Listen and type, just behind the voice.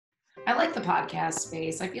I like the podcast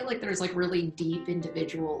space. I feel like there's like really deep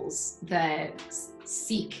individuals that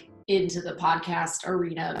seek into the podcast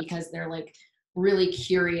arena because they're like really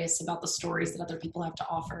curious about the stories that other people have to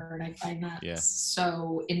offer. And I find that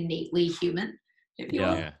so innately human, if you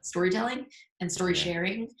will, storytelling and story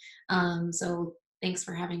sharing. So thanks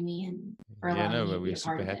for having me and for allowing me to be a part of it. We're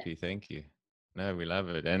super happy. Thank you. No, we love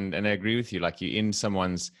it. And I agree with you. Like you're in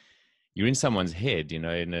someone's head, you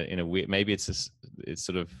know, in a way. Maybe it's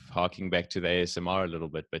sort of harking back to the ASMR a little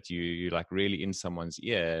bit, but you're like really in someone's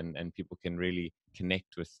ear, and people can really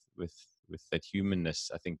connect with that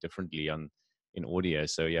humanness, I think, differently in audio.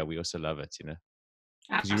 So yeah, we also love it, you know,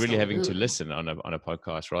 because you're really having to listen on a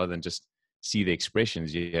podcast rather than just see the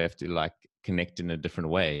expressions. You have to like connect in a different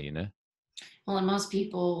way, you know. Well, and most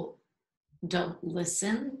people don't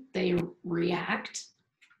listen, they react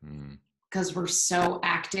because we're so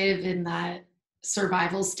active in that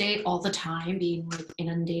survival state all the time, being like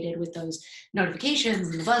inundated with those notifications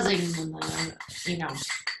and the buzzing and the, you know,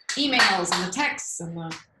 emails and the texts and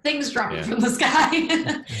the things dropping from the sky.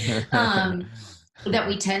 That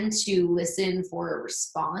we tend to listen for a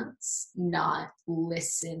response, not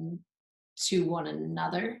listen to one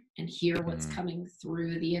another and hear what's coming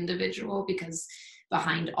through the individual, because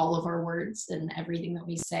behind all of our words and everything that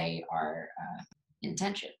we say are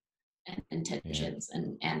intention and intentions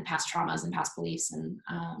and past traumas and past beliefs. And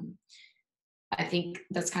I think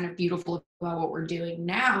that's kind of beautiful about what we're doing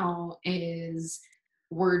now is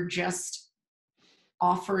we're just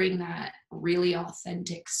offering that really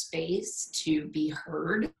authentic space to be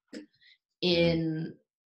heard in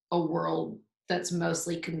a world that's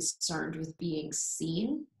mostly concerned with being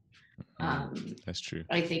seen. That's true.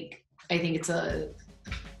 I think it's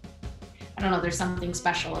I don't know, there's something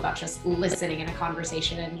special about just listening in a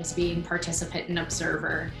conversation and just being participant and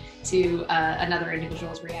observer to another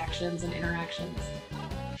individual's reactions and interactions.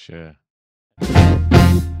 Sure.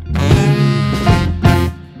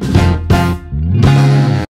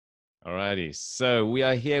 Alrighty, so we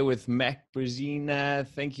are here with Brazina.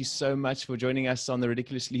 Thank you so much for joining us on the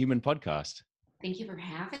Ridiculously Human podcast. Thank you for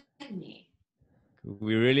having me.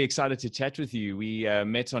 We're really excited to chat with you. We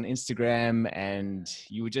met on Instagram and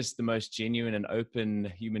you were just the most genuine and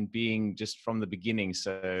open human being just from the beginning.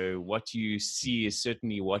 So what you see is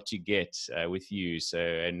certainly what you get with you. So,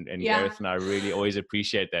 and Gareth and I really always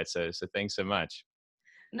appreciate that. So thanks so much.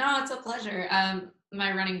 No, it's a pleasure.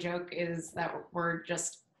 My running joke is that we're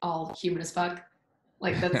just all human as fuck.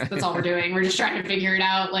 Like that's all we're doing. We're just trying to figure it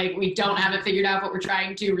out. Like we don't have it figured out, but we're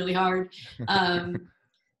trying to really hard.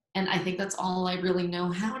 And I think that's all I really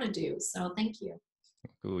know how to do. So thank you.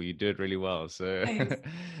 Cool. You do it really well. So,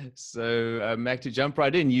 Mac, to jump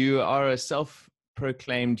right in, you are a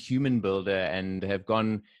self-proclaimed human builder and have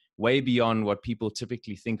gone way beyond what people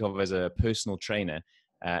typically think of as a personal trainer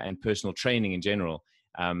and personal training in general.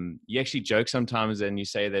 You actually joke sometimes and you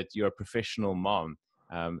say that you're a professional mom.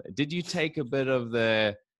 Did you take a bit of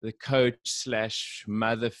the coach /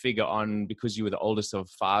 mother figure on because you were the oldest of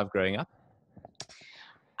 5 growing up?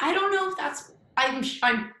 I don't know if that's, I'm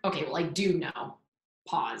okay. Well, I do know.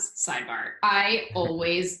 Pause, sidebar. I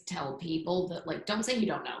always tell people that, like, don't say you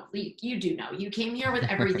don't know. You do know. You came here with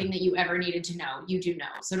everything that you ever needed to know. You do know.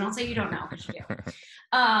 So don't say you don't know, because you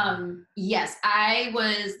do. Yes, I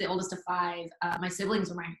was the oldest of 5. My siblings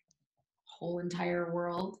were my whole entire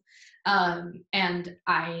world. And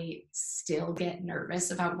I still get nervous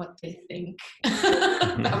about what they think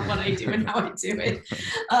about what I do and how I do it.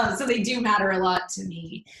 So they do matter a lot to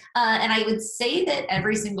me. And I would say that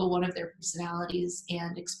every single one of their personalities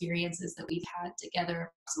and experiences that we've had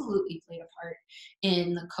together absolutely played a part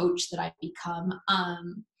in the coach that I've become,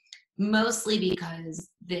 mostly because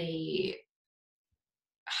they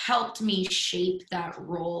helped me shape that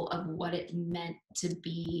role of what it meant to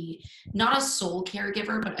be not a soul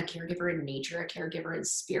caregiver, but a caregiver in nature, a caregiver in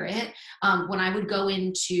spirit. When I would go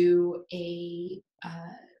into a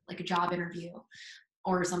job interview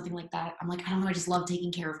or something like that, I'm like, I don't know, I just love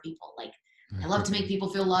taking care of people. Like, I love to make people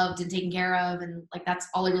feel loved and taken care of. And like, that's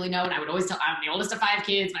all I really know. And I would always tell, I'm the oldest of 5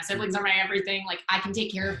 kids. My siblings are my everything. Like, I can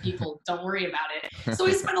take care of people. Don't worry about it. So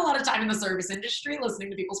we spent a lot of time in the service industry listening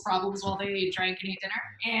to people's problems while they drank and ate dinner.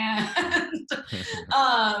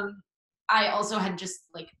 And I also had just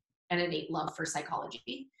like an innate love for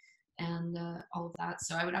psychology and all of that.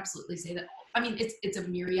 So I would absolutely say that, I mean, it's a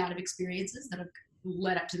myriad of experiences that have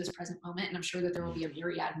led up to this present moment. And I'm sure that there will be a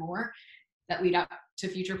myriad more that lead up to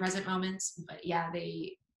future present moments. But yeah,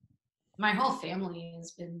 my whole family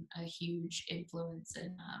has been a huge influence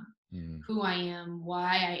in who I am,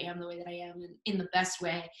 why I am the way that I am in the best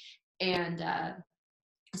way. And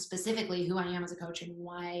specifically who I am as a coach and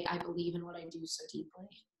why I believe in what I do so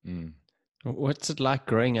deeply. What's it like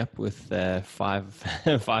growing up with five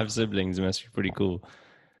five siblings? It must be pretty cool.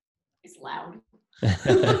 It's loud.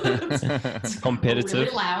 It's really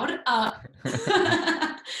Competitive? loud.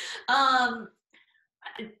 Um,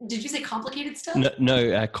 did you say complicated stuff? No,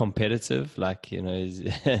 no, competitive. Like Were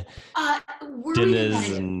we dinners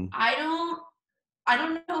competitive? and. I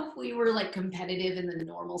don't know if we were like competitive in the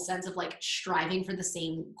normal sense of like striving for the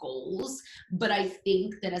same goals, but I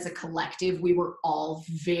think that as a collective, we were all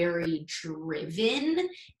very driven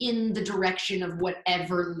in the direction of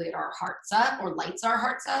whatever lit our hearts up or lights our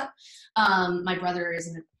hearts up. My brother is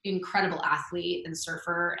an incredible athlete and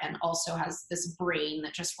surfer and also has this brain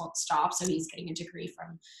that just won't stop. So he's getting a degree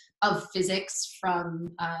of physics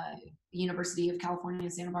from University of California,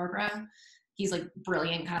 Santa Barbara. He's like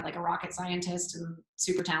brilliant, kind of like a rocket scientist and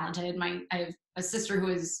super talented. I have a sister who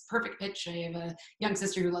is perfect pitch. I have a young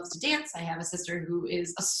sister who loves to dance. I have a sister who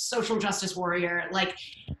is a social justice warrior. Like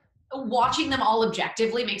watching them all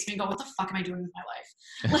objectively makes me go, what the fuck am I doing with my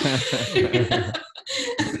life?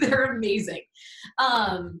 They're amazing.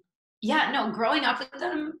 Yeah, no, growing up with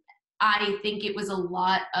them, I think it was a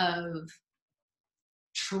lot of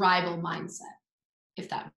tribal mindset, if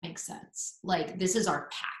that makes sense. Like, this is our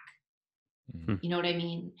pack. You know what I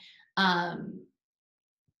mean?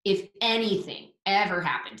 If anything ever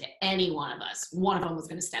happened to any one of us, one of them was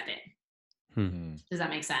going to step in. Does that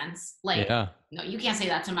make sense? Like, no, you can't say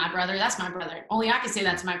that to my brother. That's my brother. Only I can say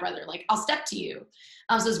that to my brother. Like, I'll step to you.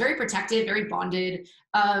 So it's very protected, very bonded.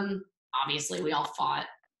 Obviously, we all fought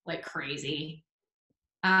like crazy.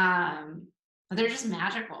 But they're just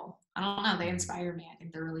magical. I don't know. They inspire me. I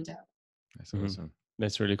think they're really dope. That's awesome.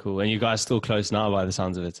 That's really cool. And you guys still close now by the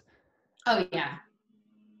sounds of it. Oh, yeah.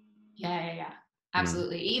 Yeah.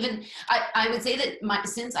 Absolutely. Even I would say that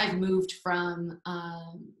since I've moved from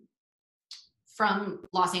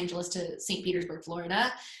Los Angeles to St. Petersburg,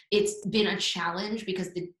 Florida, it's been a challenge because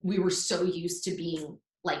we were so used to being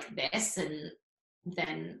like this. And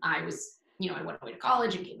then I was, I went away to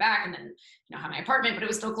college and came back and then, had my apartment, but it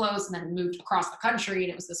was still close, and then moved across the country,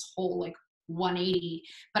 and it was this whole like 180.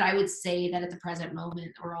 But I would say that at the present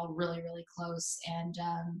moment, we're all really, really close. And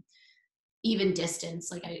even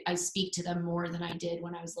distance, like I speak to them more than I did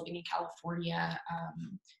when I was living in California.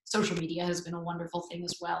 Social media has been a wonderful thing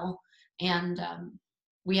as well. And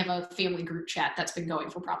we have a family group chat that's been going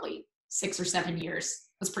for probably 6 or 7 years.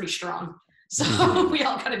 That's pretty strong. So we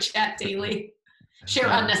all kind of chat daily, share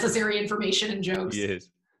unnecessary information and jokes. Yes.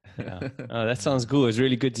 Yeah. Oh, that sounds cool. It's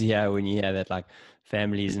really good to hear when you hear that like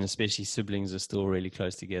families and especially siblings are still really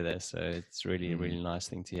close together. So it's really a really nice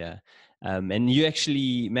thing to hear. And you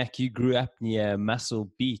actually, Mac, you grew up near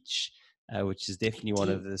Muscle Beach, which is definitely one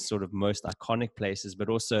of the sort of most iconic places, but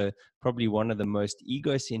also probably one of the most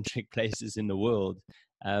egocentric places in the world.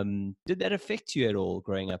 Did that affect you at all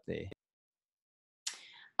growing up there?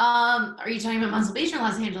 Are you talking about Muscle Beach or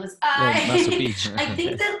Los Angeles? Muscle Beach. I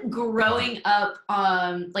think that growing up,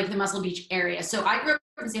 like the Muscle Beach area. So I grew up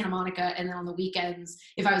in Santa Monica, and then on the weekends,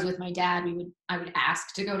 if I was with my dad, I would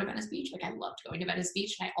ask to go to Venice Beach. Like I loved going to Venice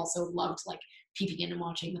Beach, and I also loved like peeping in and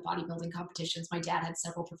watching the bodybuilding competitions. My dad had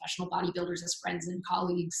several professional bodybuilders as friends and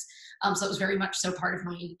colleagues, so it was very much so part of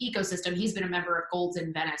my ecosystem. He's been a member of Golds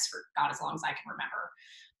in Venice for God as long as I can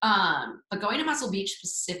remember. But going to Muscle Beach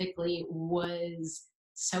specifically was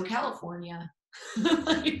so California.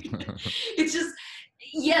 Like, it's just,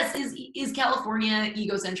 yes, is California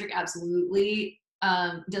egocentric? Absolutely.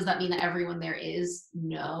 Does that mean that everyone there is?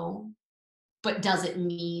 No. But does it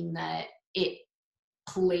mean that it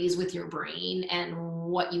plays with your brain and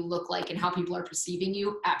what you look like and how people are perceiving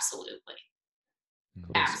you? Absolutely.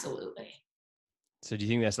 Absolutely. So do you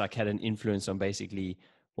think that's like had an influence on basically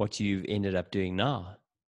what you've ended up doing now?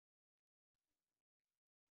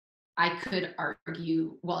 I could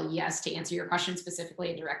argue, well, yes, to answer your question specifically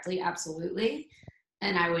and directly, absolutely.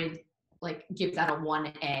 And I would like give that a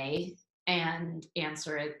 1A and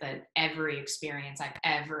answer it that every experience I've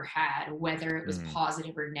ever had, whether it was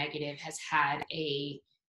positive or negative, has had a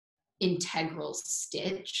integral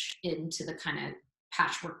stitch into the kind of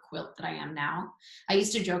patchwork quilt that I am now. I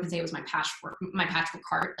used to joke and say it was my patchwork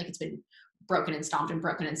heart. Like it's been broken and stomped and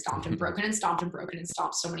broken and stomped and broken and stomped and broken and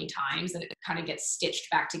stomped so many times that it kind of gets stitched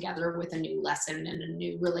back together with a new lesson and a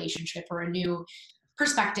new relationship or a new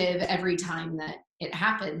perspective every time that it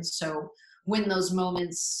happens. So when those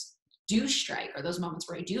moments do strike, or those moments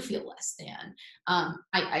where I do feel less than,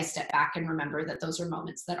 I step back and remember that those are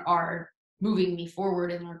moments that are moving me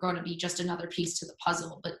forward and are going to be just another piece to the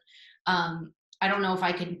puzzle. But I don't know if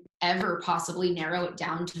I could ever possibly narrow it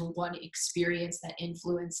down to one experience that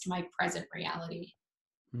influenced my present reality.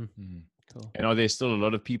 Mm-hmm. Cool. And are there still a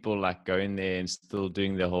lot of people like going there and still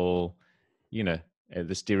doing the whole you know,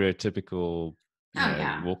 the stereotypical, you Oh know,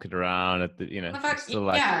 yeah. walking around at the, you know, The fuck, it's still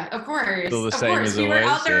like yeah, of still course, the of same course. as We were out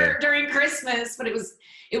always. there during Christmas, but it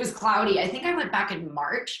was cloudy. I think I went back in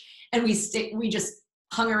March, and we just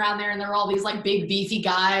hung around there, and there were all these like big beefy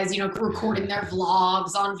guys, you know, recording their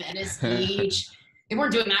vlogs on Venice Beach. They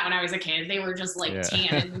weren't doing that when I was a kid. They were just like Yeah.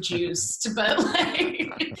 tan and juiced. But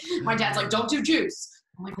like, my dad's like, "Don't do juice."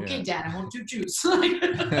 I'm like, "Okay, Yeah. Dad, I won't do juice."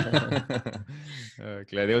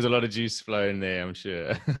 Okay, there was a lot of juice flowing there, I'm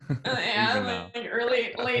sure. Even Yeah, now.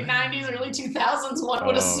 like late 90s, early 2000s, one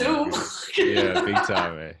would Oh my assume. God. Yeah, big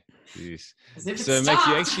time, eh? Jeez. As if it So, stopped. Mac,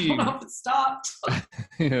 you I actually, don't know if it stopped.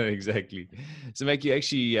 yeah, exactly. So, Mac, you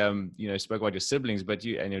actually, you know, spoke about your siblings, but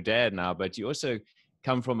you and your dad now, but you also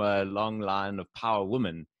come from a long line of power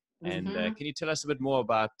women. And Mhm. can you tell us a bit more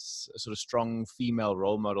about sort of strong female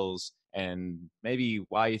role models and maybe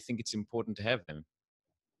why you think it's important to have them?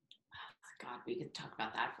 God, we could talk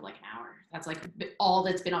about that for like an hour. That's like all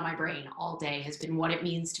that's been on my brain all day has been what it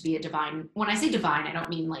means to be a divine. When I say divine, I don't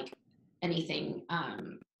mean like anything,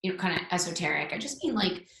 you know, kind of esoteric. I just mean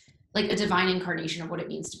like a divine incarnation of what it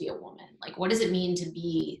means to be a woman. Like, what does it mean to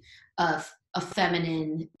be a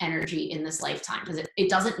feminine energy in this lifetime? Because it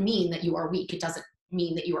doesn't mean that you are weak. It doesn't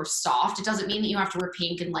mean that you are soft. It doesn't mean that you have to wear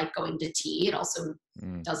pink and like going to tea. It also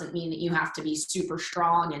doesn't mean that you have to be super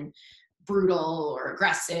strong and brutal or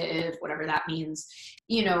aggressive, whatever that means.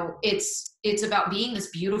 You know, it's about being this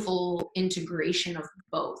beautiful integration of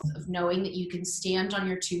both, of knowing that you can stand on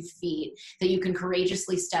your 2 feet, that you can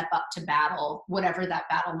courageously step up to battle, whatever that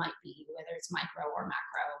battle might be, whether it's micro or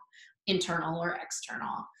macro, internal or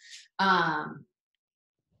external. And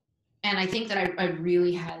I think that I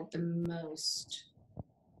really had the most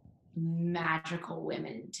magical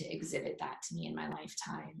women to exhibit that to me in my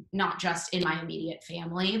lifetime, not just in my immediate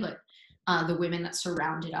family, but the women that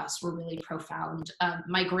surrounded us were really profound.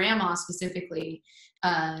 My grandma specifically,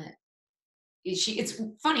 it's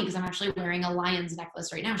funny because I'm actually wearing a lion's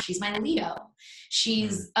necklace right now. She's my Leo.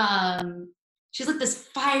 She's like this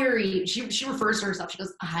fiery, she refers to herself, she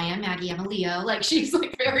goes, "Hi, I'm Maggie, I'm a Leo." Like, she's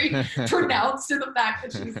like very pronounced in the fact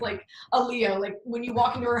that she's like a Leo. Like, when you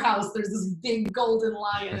walk into her house, there's this big golden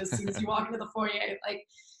lion as soon as you walk into the foyer. Like,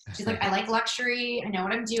 she's like, "I like luxury, I know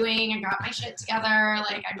what I'm doing, I got my shit together,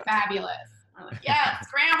 like, I'm fabulous." I'm like, "Yes,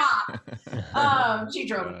 grandma." She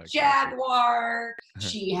drove a Jaguar.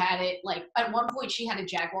 She had it, like, at one point she had a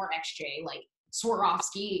Jaguar XJ, like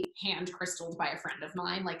Swarovski hand crystalled by a friend of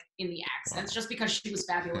mine, like in the accents, just because she was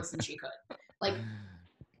fabulous and she could. Like,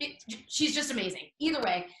 she's just amazing. Either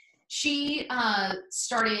way, she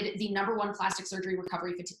started the #1 plastic surgery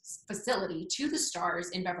recovery facility, To the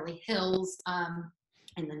Stars, in Beverly Hills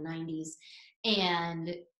in the 90s.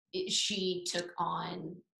 And she took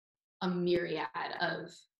on a myriad of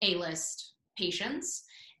A-list patients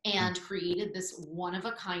and created this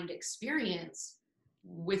one-of-a-kind experience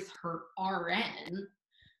with her RN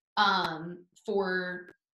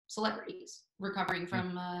for celebrities recovering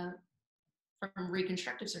from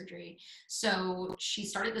reconstructive surgery. So she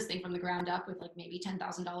started this thing from the ground up with like maybe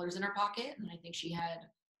 $10,000 in her pocket, and I think she had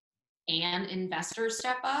an investor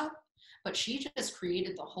step up, but she just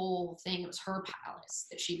created the whole thing. It was her palace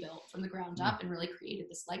that she built from the ground up and really created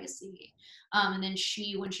this legacy. And then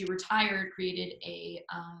she, when she retired, created a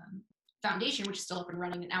foundation, which is still up and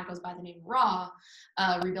running, and now goes by the name RAW,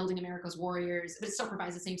 Rebuilding America's Warriors, but it still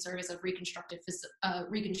provides the same service of reconstructive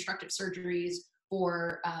surgeries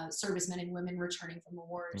for servicemen and women returning from the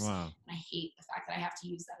wars. Wow. And I hate the fact that I have to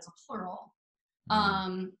use that as a plural.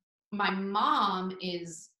 My mom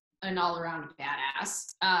is an all-around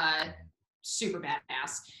badass, super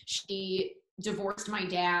badass. She divorced my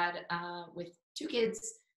dad with 2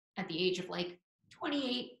 kids at the age of like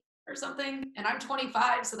 28 or something, and I'm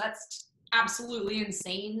 25, so that's absolutely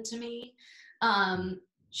insane to me.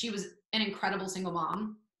 She was an incredible single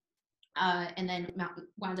mom, and then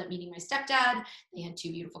wound up meeting my stepdad. They had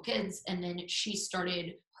 2 beautiful kids, and then she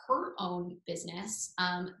started her own business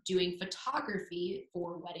doing photography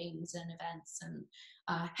for weddings and events and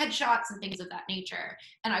headshots and things of that nature.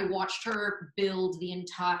 And I watched her build the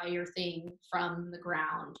entire thing from the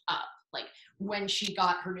ground up. Like, when she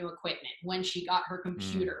got her new equipment, when she got her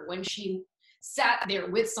computer, when she sat there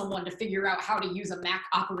with someone to figure out how to use a Mac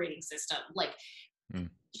operating system. Like,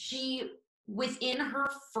 she, within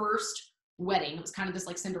her first wedding, it was kind of this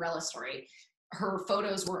like Cinderella story, her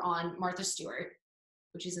photos were on Martha Stewart,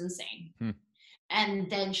 which is insane.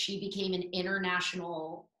 And then she became an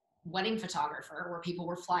international wedding photographer, where people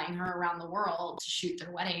were flying her around the world to shoot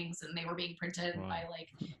their weddings, and they were being printed by like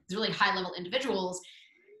these really high level individuals.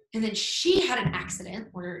 And then she had an accident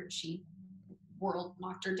where world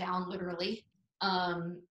knocked her down, literally.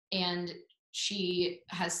 And she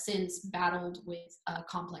has since battled with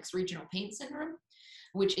complex regional pain syndrome,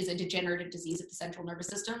 which is a degenerative disease of the central nervous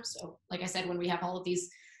system. So like I said, when we have all of these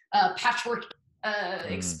patchwork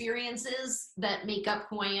experiences that make up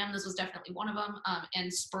who I am, this was definitely one of them,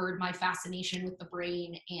 and spurred my fascination with the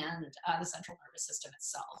brain and the central nervous system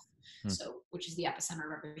itself. So, which is the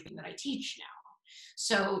epicenter of everything that I teach now.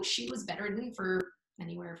 So she was bedridden for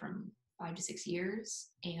anywhere from 5 to 6 years,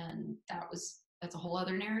 and that's a whole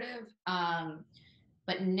other narrative.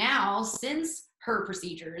 But now, since her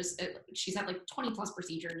procedures, she's had like 20 plus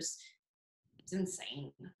procedures. It's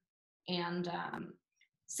insane. And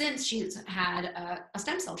since she's had a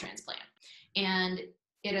stem cell transplant, and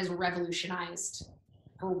it has revolutionized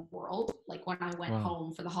her world. Like when I went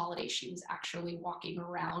home for the holidays, she was actually walking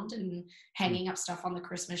around and hanging up stuff on the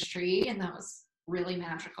Christmas tree, and that was really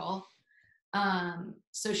magical.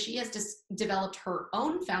 So she has just developed her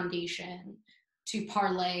own foundation to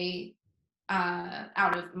parlay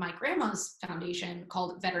out of my grandma's foundation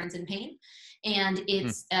called Veterans in Pain. And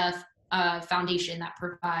it's a foundation that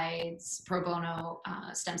provides pro bono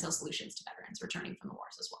stem cell solutions to veterans returning from the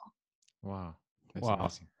wars as well. Wow. That's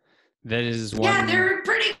amazing. That is one. Yeah, they're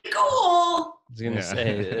pretty cool. I was going to say,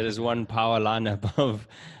 it is one power lineup of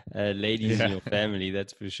ladies in your family,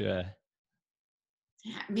 that's for sure.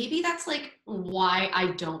 Yeah, maybe that's like why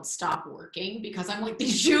I don't stop working, because I'm like,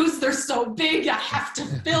 these shoes, they're so big, I have to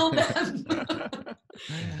fill them.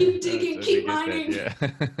 Keep digging, keep mining.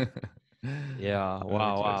 Yeah.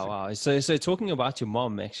 Wow. So talking about your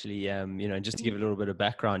mom, actually, just to give a little bit of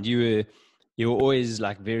background, you were always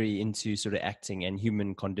like very into sort of acting and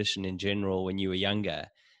human condition in general when you were younger.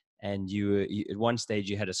 And you at one stage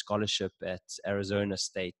you had a scholarship at Arizona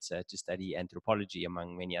State to study anthropology,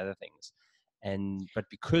 among many other things. But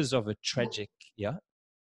because of a tragic,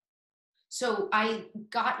 So I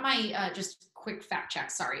got my, just quick fact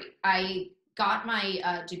check, sorry. I got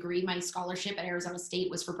my degree, my scholarship at Arizona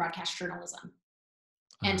State was for broadcast journalism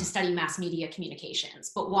and to study mass media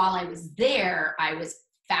communications. But while I was there, I was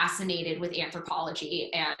fascinated with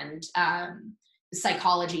anthropology and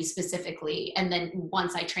psychology specifically. And then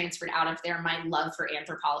once I transferred out of there, my love for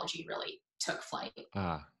anthropology really took flight.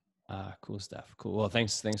 Cool stuff. Cool. Well,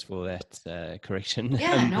 thanks for that correction.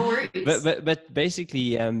 Yeah, no worries. But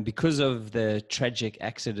basically, because of the tragic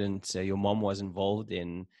accident your mom was involved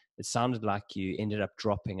in, it sounded like you ended up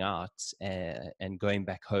dropping out and going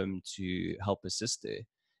back home to help assist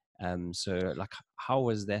her. So, like, how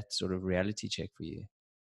was that sort of reality check for you?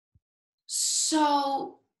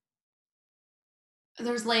 So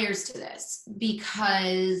there's layers to this,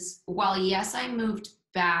 because while yes, I moved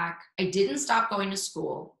back, I didn't stop going to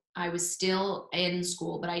school. I was still in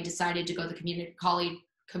school, but I decided to go the community college.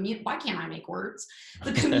 Why can't I make words?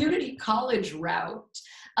 The community college route,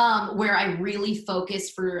 where I really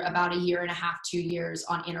focused for about 1.5 years, 2 years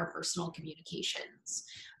on interpersonal communications,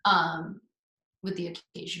 with the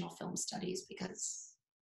occasional film studies, because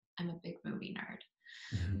I'm a big movie nerd.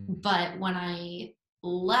 But when I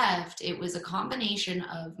left, it was a combination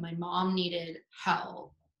of my mom needed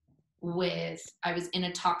help with, I was in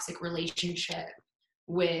a toxic relationship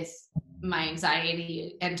with, my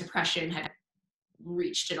anxiety and depression had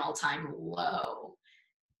reached an all-time low,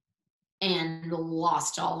 and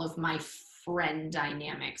lost all of my friend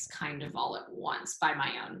dynamics kind of all at once by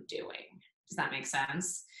my own doing. Does that make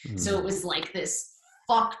sense? So it was like this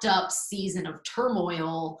fucked up season of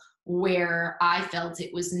turmoil where I felt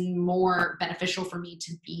it was more beneficial for me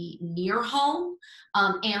to be near home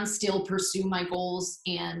and still pursue my goals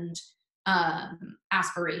and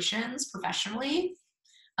aspirations professionally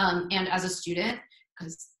and as a student,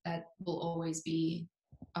 because that will always be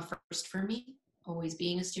a first for me, always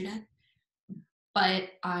being a student. But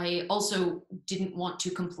I also didn't want to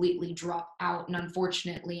completely drop out. And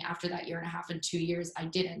unfortunately, after that 1.5 years and 2 years, I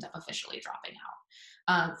did end up officially dropping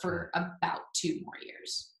out for about 2 more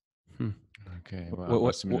years. Okay. Well, it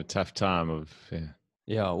must have been a tough time of,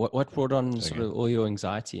 what brought on sort of all your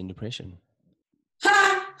anxiety and depression?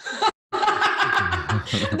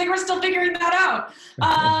 I think we're still figuring that out.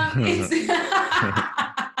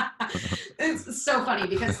 It's so funny,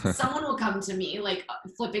 because someone will come to me, like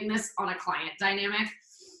flipping this on a client dynamic.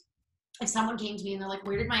 If someone came to me and they're like,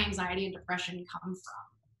 where did my anxiety and depression come from?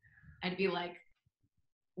 I'd be like,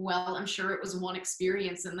 well, I'm sure it was one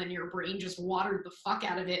experience and then your brain just watered the fuck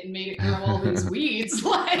out of it and made it grow all these weeds.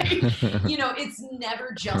 Like, it's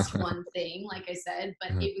never just one thing, like I said,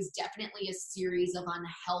 but it was definitely a series of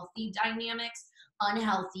unhealthy dynamics,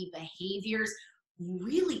 unhealthy behaviors,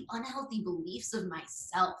 really unhealthy beliefs of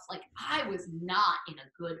myself. Like, I was not in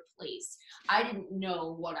a good place. I didn't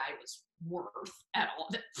know what I was self-worth at all.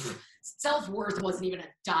 Self-worth wasn't even a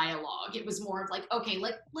dialogue. It was more of like, okay,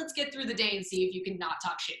 let's get through the day and see if you can not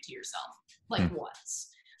talk shit to yourself like once.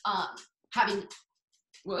 Having,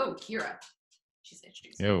 whoa, Kira, she's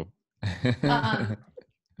itching. Yo.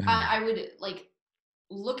 I would like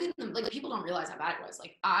look at them, like people don't realize how bad it was.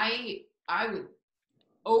 Like I would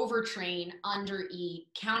overtrain, undereat,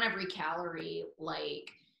 count every calorie. Like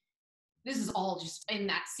this is all just in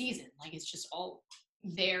that season. Like it's just all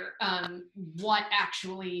there. What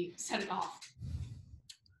actually set it off?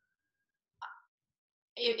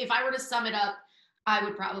 If I were to sum it up, I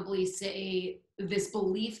would probably say this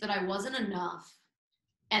belief that I wasn't enough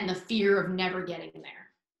and the fear of never getting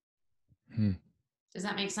there. Does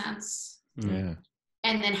that make sense? Yeah.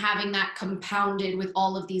 And then having that compounded with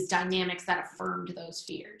all of these dynamics that affirmed those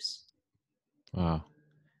fears. Wow.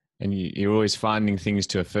 And you're always finding things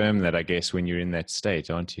to affirm that, I guess, when you're in that state,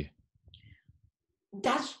 aren't you?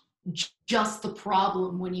 That's just the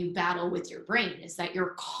problem when you battle with your brain, is that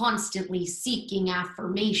you're constantly seeking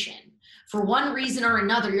affirmation. For one reason or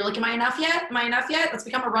another, you're like, am I enough yet? Am I enough yet? That's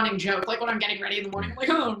become a running joke. Like when I'm getting ready in the morning, I'm like,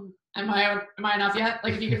 oh, am I enough yet?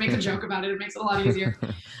 Like if you can make a joke about it, it makes it a lot easier.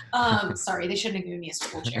 Sorry, they shouldn't have given me a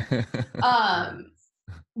swivel chair.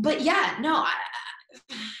 But yeah, no,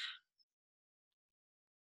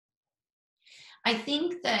 I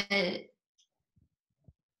think that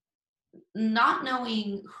not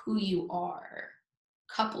knowing who you are,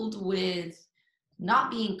 coupled with not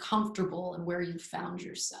being comfortable in where you found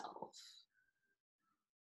yourself,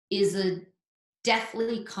 is a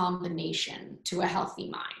deathly combination to a healthy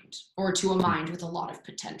mind, or to a mind with a lot of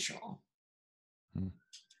potential.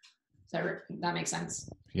 Does that make sense?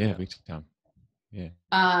 Yeah, big time. Yeah.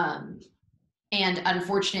 And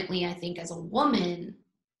unfortunately, I think as a woman,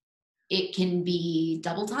 it can be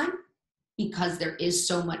double time, because there is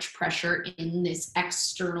so much pressure in this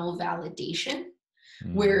external validation.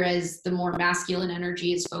 Whereas the more masculine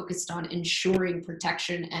energy is focused on ensuring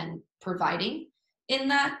protection and providing in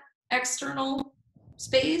that external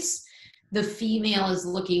space, the female is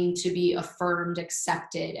looking to be affirmed,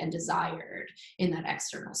 accepted, and desired in that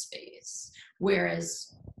external space.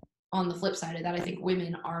 Whereas on the flip side of that, I think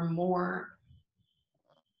women are more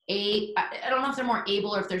I don't know if they're more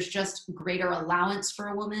able, or if there's just greater allowance for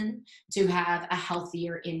a woman to have a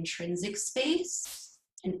healthier intrinsic space,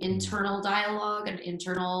 an internal dialogue, an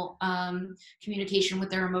internal communication with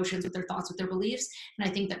their emotions, with their thoughts, with their beliefs. And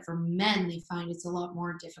I think that for men, they find it's a lot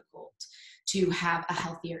more difficult to have a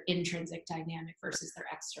healthier intrinsic dynamic versus their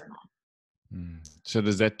external. So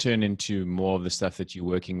does that turn into more of the stuff that you're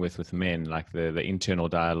working with men, like the internal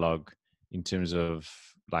dialogue in terms of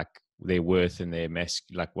like their worth and their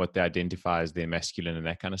like what they identify as their masculine and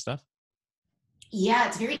that kind of stuff? Yeah,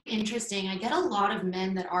 it's very interesting. I get a lot of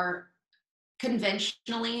men that are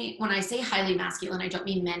conventionally, when I say highly masculine, I don't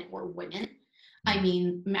mean men or women. I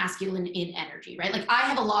mean masculine in energy, right? Like I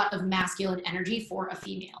have a lot of masculine energy for a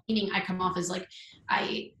female, meaning I come off as like,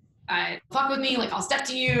 I fuck with me, like I'll step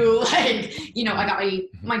to you, like, you know, I got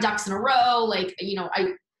my ducks in a row, like, you know,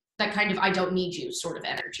 that kind of I don't need you sort of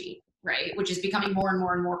energy, right? Which is becoming more and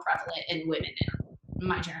more and more prevalent in women in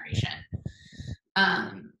my generation.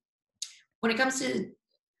 When it comes to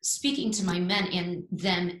speaking to my men and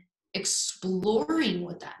them exploring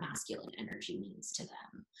what that masculine energy means to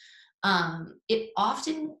them, it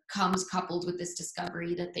often comes coupled with this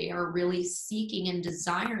discovery that they are really seeking and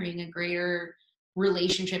desiring a greater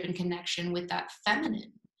relationship and connection with that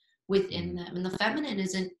feminine within them. And the feminine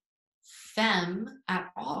isn't femme at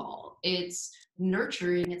all. It's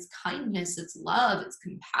nurturing, it's kindness, it's love, it's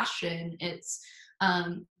compassion, it's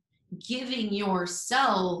giving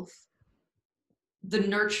yourself the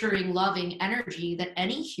nurturing, loving energy that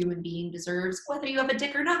any human being deserves, whether you have a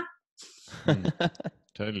dick or not.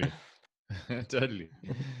 Totally. Totally.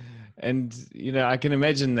 And, you know, I can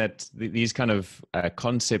imagine that these kind of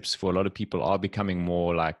concepts for a lot of people are becoming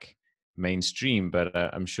more like mainstream, but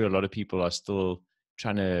I'm sure a lot of people are still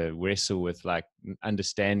trying to wrestle with like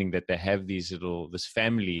understanding that they have this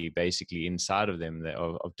family basically inside of them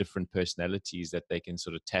of different personalities that they can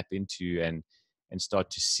sort of tap into and start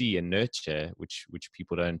to see and nurture, which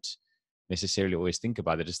people don't necessarily always think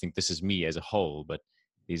about. They just think this is me as a whole, but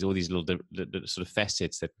there's all these little sort of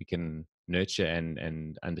facets that we can nurture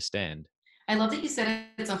and understand. I love that you said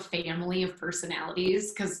it's a family of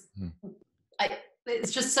personalities, because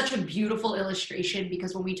it's just such a beautiful illustration,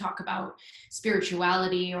 because when we talk about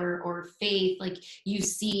spirituality or faith, like you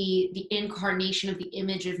see the incarnation of the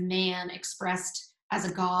image of man expressed as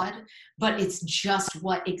a god, but it's just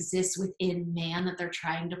what exists within man that they're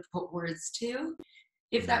trying to put words to.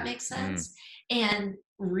 if that makes sense. And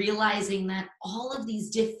realizing that all of these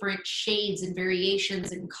different shades and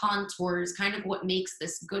variations and contours, kind of what makes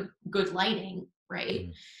this good lighting, right,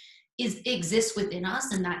 exists within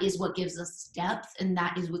us, and that is what gives us depth, and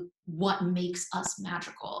that is what makes us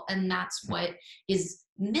magical. And that's what is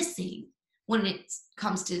missing when it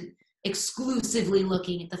comes to exclusively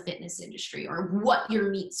looking at the fitness industry or what your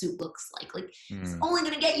meat suit looks like. Like it's only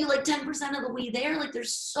going to get you like 10% of the way there. Like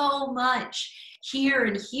there's so much here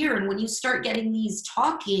and here. And when you start getting these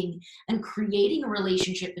talking and creating a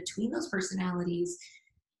relationship between those personalities,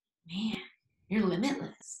 man, you're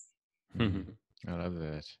limitless. I love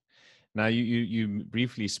that. Now you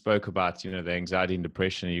briefly spoke about, you know, the anxiety and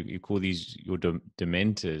depression. You call these your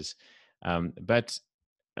dementors, but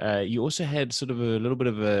you also had sort of a little bit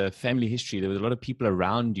of a family history. There was a lot of people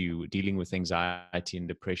around you dealing with anxiety and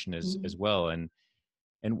depression as well. And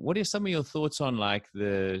what are some of your thoughts on like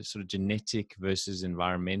the sort of genetic versus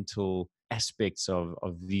environmental aspects of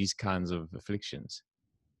these kinds of afflictions?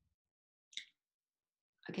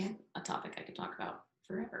 Again, a topic I could talk about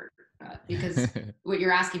forever, because what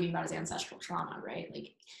you're asking me about is ancestral trauma, right?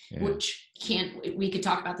 Like, which we could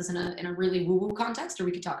talk about this in a really woo-woo context, or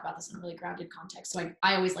we could talk about this in a really grounded context. So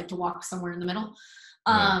I always like to walk somewhere in the middle.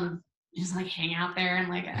 Just like hang out there and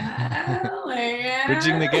like,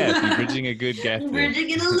 bridging the gap. You're bridging a good gap. Bridging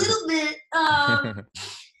it a little bit.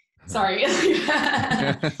 Sorry.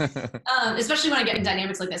 Especially when I get in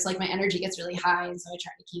dynamics like this, like my energy gets really high, and so I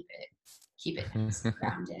try to keep it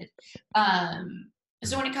grounded.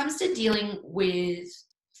 So when it comes to dealing with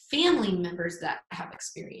family members that have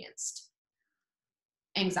experienced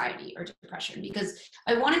anxiety or depression, because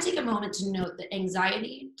I want to take a moment to note that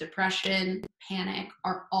anxiety, depression, panic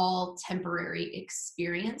are all temporary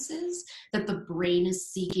experiences that the brain is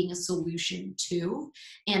seeking a solution to.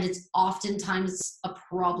 And it's oftentimes a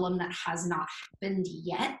problem that has not happened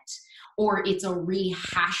yet, or it's a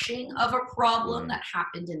rehashing of a problem that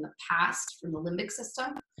happened in the past from the limbic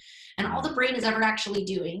system. And all the brain is ever actually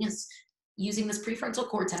doing is using this prefrontal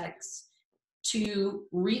cortex to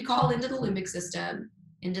recall into the limbic system,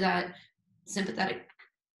 into that sympathetic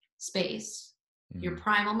space, your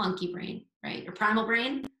primal monkey brain, right? Your primal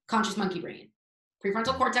brain, conscious monkey brain.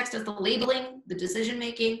 Prefrontal cortex does the labeling, the decision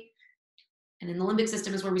making, and in the limbic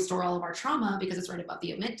system is where we store all of our trauma, because it's right above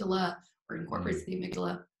the amygdala, or incorporates the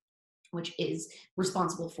amygdala, which is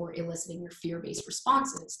responsible for eliciting your fear-based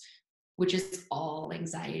responses, which is all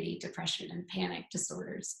anxiety, depression, and panic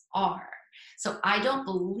disorders are. So I don't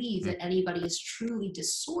believe that anybody is truly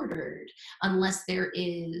disordered unless there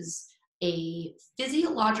is a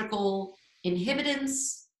physiological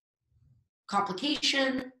inhibitance,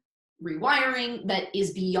 complication, rewiring that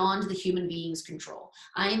is beyond the human being's control.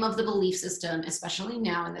 I am of the belief system, especially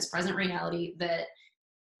now in this present reality, that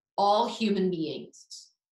all human beings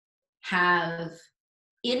have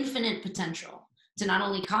infinite potential to not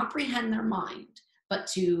only comprehend their mind, but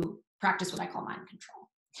to practice what I call mind control.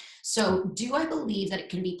 So do I believe that it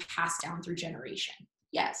can be passed down through generation?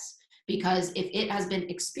 Yes, because if it has been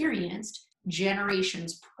experienced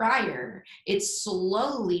generations prior, it's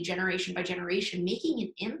slowly, generation by generation, making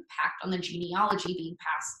an impact on the genealogy being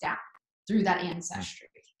passed down through that ancestry.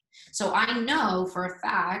 So I know for a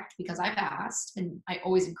fact, because I've asked, and I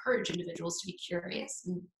always encourage individuals to be curious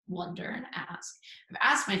and wonder and ask. I've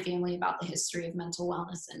asked my family about the history of mental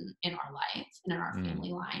wellness in our life and in our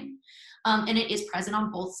family line. And it is present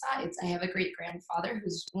on both sides. I have a great grandfather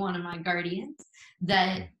who's one of my guardians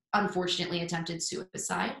that unfortunately attempted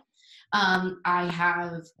suicide. I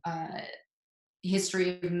have a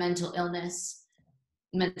history of mental illness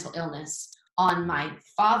on my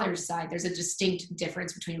father's side. There's a distinct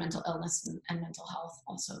difference between mental illness and mental health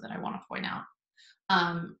also that I want to point out.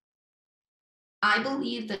 I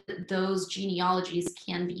believe that those genealogies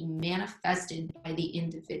can be manifested by the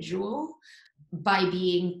individual by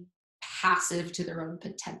being passive to their own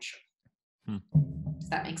potential. Does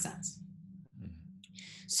that make sense?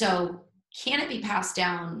 So can it be passed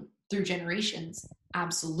down through generations?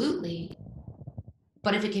 Absolutely.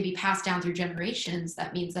 But if it can be passed down through generations,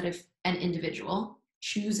 that means that if an individual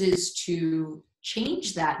chooses to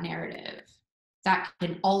change that narrative, that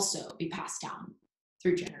can also be passed down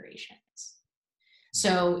through generations.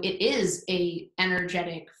 So it is a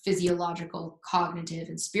energetic, physiological, cognitive,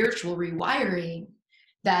 and spiritual rewiring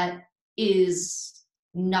that is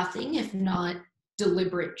nothing if not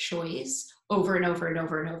deliberate choice over and over and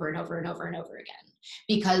over and over and over and over and over again,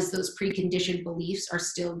 because those preconditioned beliefs are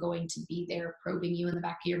still going to be there probing you in the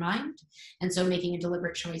back of your mind. And so making a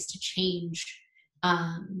deliberate choice to change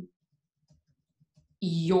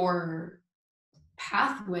your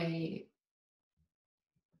pathway,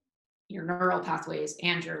 your neural pathways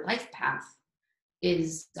and your life path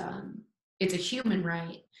is, it's a human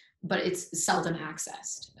right, but it's seldom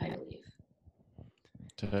accessed, I believe.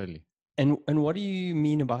 Totally. And what do you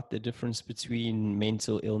mean about the difference between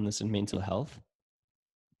mental illness and mental health?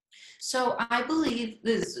 So I believe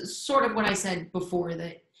this is sort of what I said before,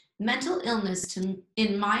 that mental illness,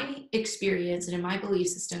 in my experience and in my belief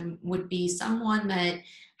system, would be someone that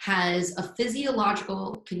has a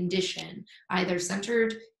physiological condition, either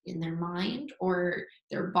centered in their mind or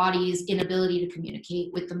their body's inability to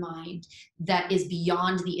communicate with the mind, that is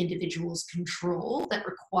beyond the individual's control, that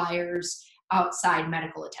requires outside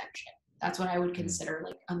medical attention. That's what I would consider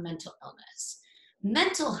like a mental illness.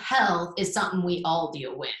 Mental health is something we all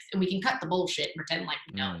deal with, and we can cut the bullshit and pretend like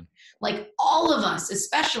we don't. Like all of us,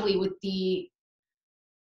 especially with the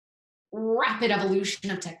rapid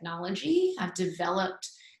evolution of technology, have developed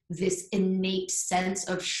this innate sense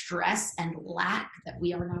of stress and lack, that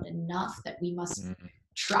we are not enough, that we must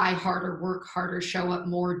try harder, work harder, show up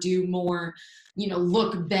more, do more,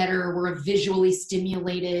 look better. We're a visually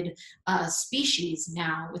stimulated species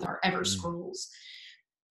now with our ever scrolls.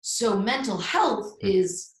 So mental health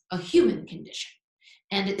is a human condition,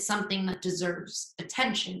 and it's something that deserves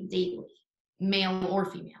attention daily, male or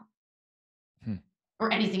female,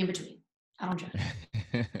 or anything in between. I don't judge.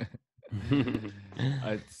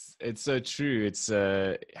 It's so true.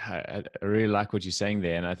 I really like what you're saying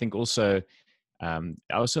there, and I think also I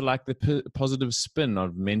also like the positive spin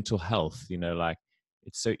of mental health. Like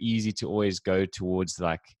it's so easy to always go towards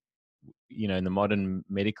like, in the modern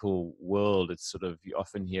medical world, it's sort of, you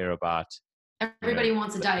often hear about everybody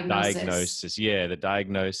wants a diagnosis. The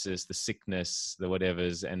diagnosis, the sickness, the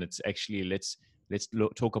whatevers, and it's actually let's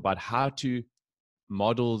talk about how to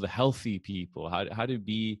model the healthy people, how to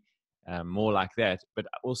be more like that, but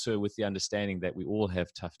also with the understanding that we all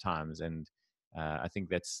have tough times. And I think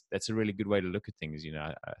that's a really good way to look at things.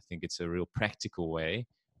 I think it's a real practical way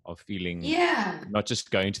of feeling, not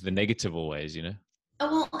just going to the negative always.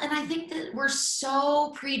 Oh, well, and I think that we're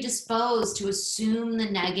so predisposed to assume the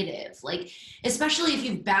negative, like, especially if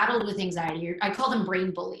you've battled with anxiety, or I call them brain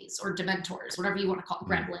bullies or dementors, whatever you want to call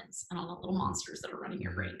gremlins. I don't know, little monsters that are running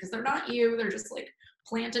your brain, because they're not you. They're just like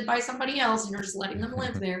planted by somebody else, and you're just letting them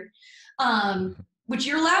live there, which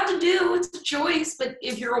you're allowed to do. It's a choice. But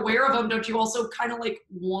if you're aware of them, don't you also kind of like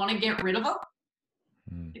want to get rid of them?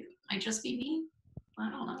 It might just be me. I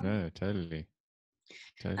don't know. No, totally.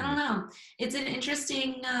 I don't know. It's an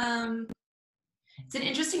interesting time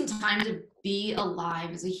to be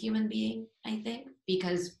alive as a human being, I think,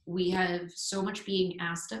 because we have so much being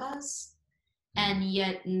asked of us, and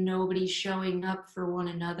yet nobody's showing up for one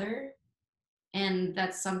another. And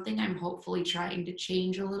that's something I'm hopefully trying to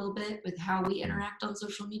change a little bit with how we interact on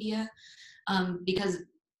social media, because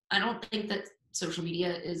I don't think that social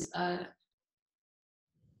media is an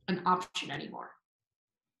option anymore.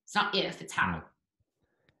 It's not if, it's how.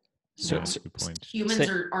 So good point. Humans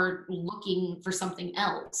are looking for something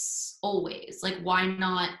else always. Like, why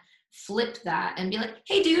not flip that and be like,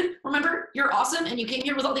 hey dude, remember, you're awesome and you came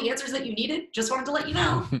here with all the answers that you needed. Just wanted to let you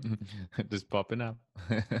know. Just popping up.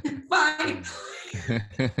 Bye.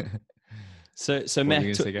 So Matt,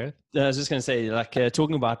 I was just going to say, like,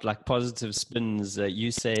 talking about like positive spins, you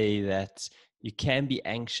say that you can be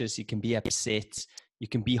anxious, you can be upset, you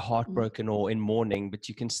can be heartbroken or in mourning, but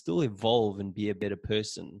you can still evolve and be a better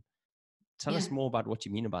person. Tell us more about what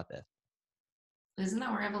you mean about that. Isn't that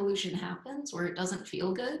where evolution happens, where it doesn't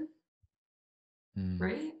feel good?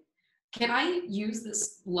 Right? Can I use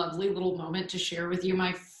this lovely little moment to share with you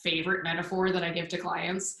my favorite metaphor that I give to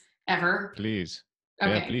clients ever? Please.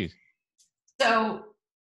 Okay. Yeah, please. So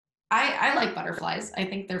I like butterflies. I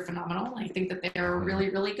think they're phenomenal. I think that they're a really,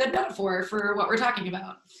 really good metaphor for what we're talking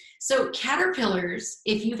about. So caterpillars,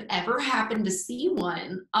 if you've ever happened to see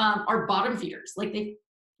one, are bottom feeders. Like they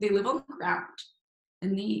live on the ground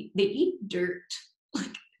and they eat dirt.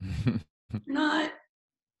 Like they're not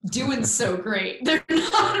doing so great. They're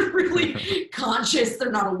not really conscious.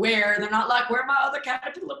 They're not aware. They're not like, where are my other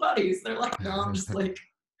caterpillar buddies? They're like, no, I'm just like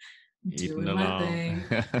doing my thing,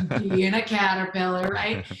 being a caterpillar,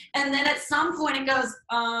 right? And then at some point it goes,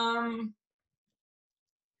 I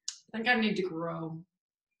think I need to grow.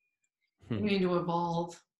 I need to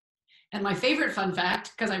evolve. And my favorite fun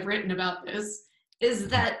fact, because I've written about this, is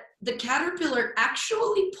that the caterpillar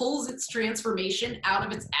actually pulls its transformation out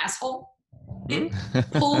of its asshole. It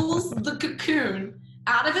pulls the cocoon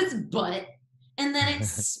out of its butt, and then it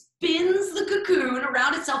spins the cocoon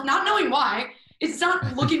around itself, not knowing why. It's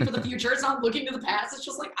not looking for the future. It's not looking to the past. It's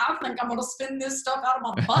just like, I think I'm going to spin this stuff out of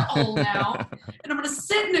my butthole now, and I'm going to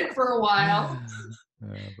sit in it for a while.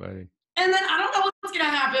 Buddy. And then I don't know what's what's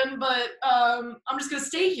going to happen, but I'm just going to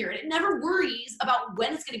stay here. And it never worries about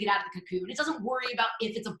when it's going to get out of the cocoon. It doesn't worry about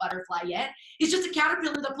if it's a butterfly yet. It's just a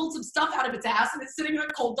caterpillar that pulled some stuff out of its ass and it's sitting in a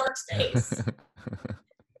cold, dark space.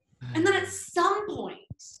 And then at some point,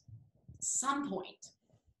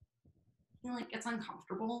 he like gets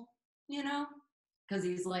uncomfortable, you know, because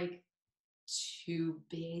he's like too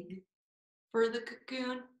big for the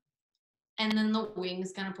cocoon. And then the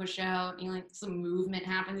wings kind of push out, and like some movement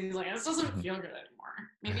happens. He's like, this doesn't feel good anymore.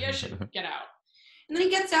 Maybe I should get out. And then he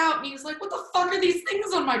gets out and he's like, what the fuck are these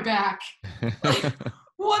things on my back? Like,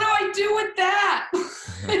 what do I do with that?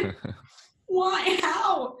 Why?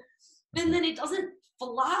 How? And then it doesn't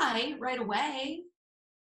fly right away.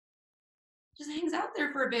 It just hangs out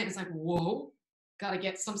there for a bit. It's like, whoa, gotta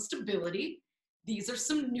get some stability. These are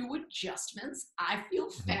some new adjustments. I feel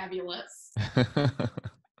fabulous.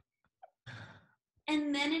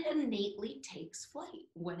 And then it innately takes flight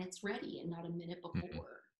when it's ready and not a minute before. Mm-hmm.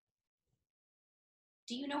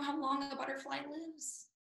 Do you know how long a butterfly lives?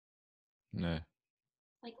 No.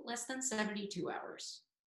 Like less than 72 hours.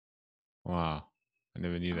 Wow. I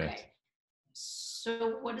never knew that.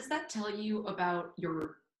 So what does that tell you about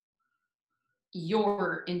your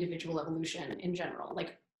individual evolution in general?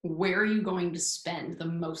 Like, where are you going to spend the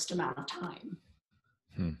most amount of time?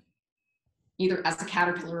 Either as a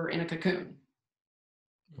caterpillar or in a cocoon.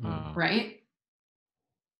 Wow. Right?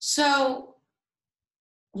 So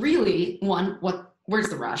really, where's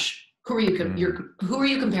the rush? Who are you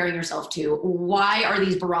comparing yourself to? Why are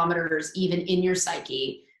these barometers even in your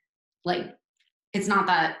psyche? Like, it's not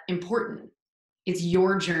that important. It's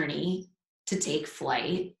your journey to take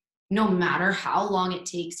flight, no matter how long it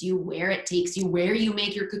takes you, where you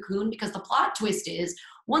make your cocoon, because the plot twist is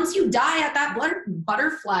once you die at that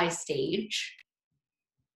butterfly stage,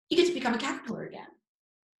 you get to become a caterpillar again.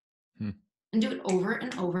 And do it over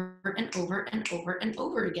and over and over and over and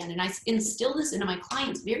over again. And I instill this into my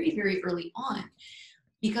clients very, very early on,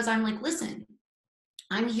 because I'm like, listen,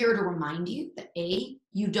 I'm here to remind you that A,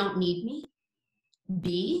 you don't need me.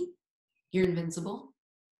 B, you're invincible.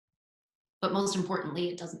 But most importantly,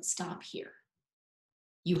 it doesn't stop here.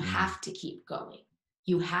 You have to keep going.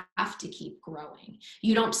 You have to keep growing.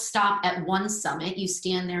 You don't stop at one summit. You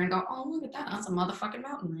stand there and go, oh, look at that. That's a motherfucking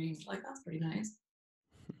mountain range. Like, that's pretty nice.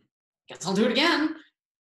 Guess I'll do it again.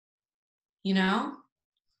 You know?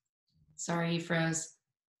 Sorry, you froze.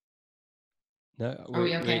 No, are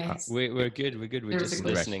we okay? We're good. We're good. We're just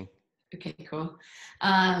listening. Okay, cool.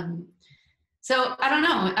 So I don't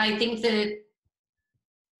know. I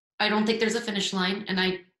don't think there's a finish line,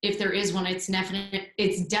 and if there is one, it's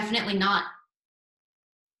definitely not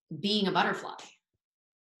being a butterfly.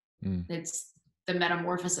 It's the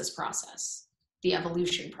metamorphosis process, the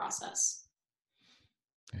evolution process.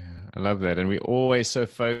 Yeah, I love that. And we're always so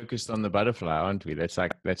focused on the butterfly, aren't we?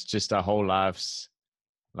 That's just our whole lives.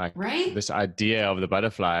 Like, right? This idea of the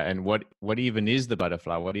butterfly, and what even is the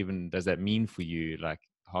butterfly? What even does that mean for you? Like,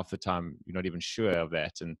 half the time you're not even sure of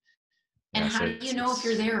that. And how do you know if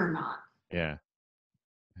you're there or not? Yeah.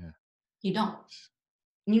 You don't.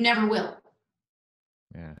 You never will.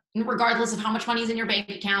 Yeah. Regardless of how much money is in your bank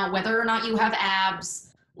account, whether or not you have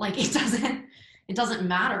abs, like, it doesn't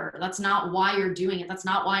matter. That's not why you're doing it. That's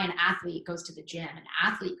not why an athlete goes to the gym. An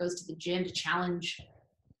athlete goes to the gym to challenge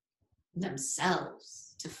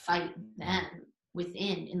themselves, to fight them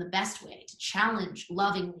within in the best way, to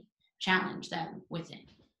lovingly challenge them within.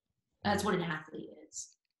 That's what an athlete is.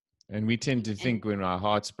 And we tend to think when our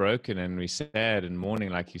heart's broken and we're sad and mourning,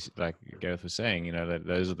 like Gareth was saying, you know, that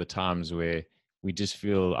those are the times where we just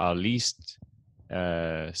feel our least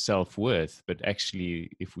self-worth. But actually,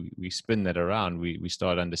 if we spin that around, we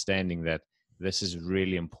start understanding that this is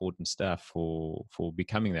really important stuff for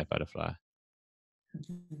becoming that butterfly.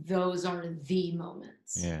 Those are the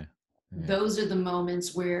moments. Yeah. Those are the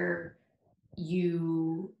moments where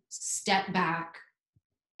you step back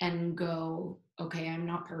and go, okay, I'm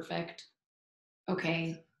not perfect.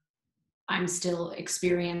 Okay, I'm still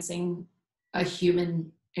experiencing a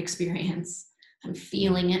human experience. I'm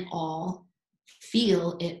feeling it all.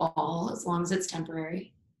 Feel it all, as long as it's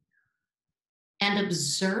temporary. And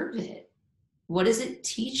observe it. What is it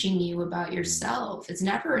teaching you about yourself? It's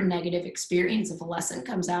never a negative experience if a lesson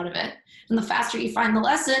comes out of it. And the faster you find the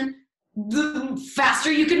lesson, the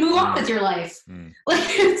faster you can move on with your life. Like,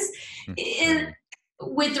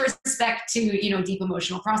 with respect to, deep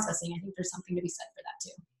emotional processing, I think there's something to be said for that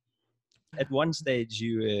too. At one stage,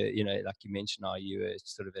 you were, like you mentioned, you were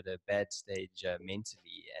sort of at a bad stage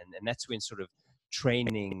mentally, and that's when sort of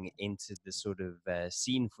training entered the sort of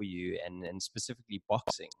scene for you, and specifically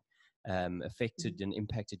boxing affected and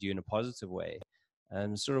impacted you in a positive way.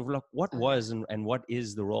 Sort of like what was and what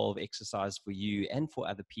is the role of exercise for you and for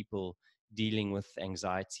other people dealing with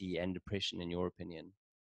anxiety and depression, in your opinion?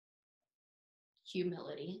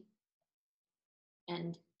 Humility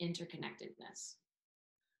and interconnectedness.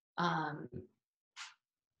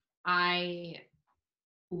 I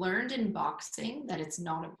learned in boxing that it's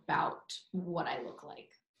not about what I look like.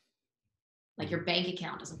 Like, your bank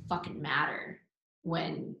account doesn't fucking matter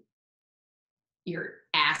when you're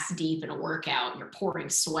ass deep in a workout and you're pouring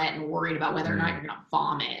sweat and worried about whether or not you're gonna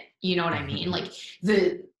vomit. You know what I mean? Like,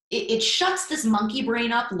 it shuts this monkey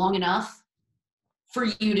brain up long enough for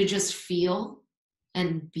you to just feel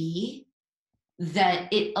and be,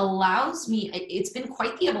 that it allows me, it's been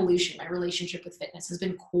quite the evolution. My relationship with fitness has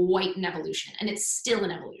been quite an evolution, and it's still an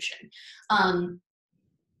evolution.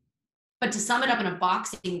 But to sum it up in a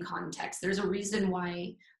boxing context, there's a reason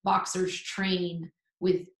why boxers train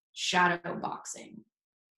with shadow boxing.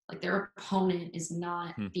 Like, their opponent is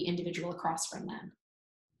not the individual across from them.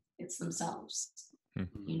 It's themselves.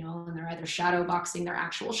 You know, and they're either shadow boxing their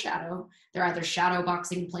actual shadow, they're either shadow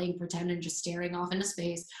boxing, playing pretend and just staring off into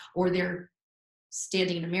space, or they're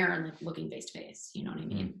standing in a mirror and like looking face to face. You know what I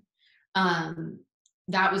mean?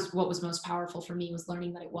 That was what was most powerful for me, was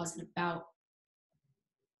learning that it wasn't about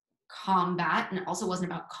combat, and it also wasn't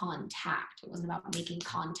about contact. It wasn't about making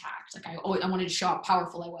contact. Like, I wanted to show how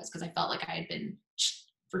powerful I was, because I felt like I had been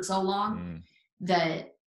for so long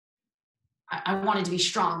that I wanted to be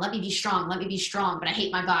strong. Let me be strong. Let me be strong. But I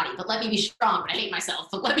hate my body. But let me be strong. But I hate myself.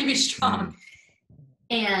 But let me be strong.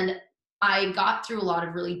 And I got through a lot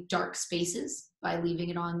of really dark spaces by leaving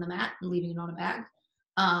it on the mat and leaving it on a bag.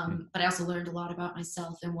 But I also learned a lot about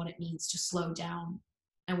myself and what it means to slow down,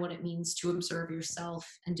 and what it means to observe yourself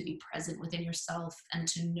and to be present within yourself, and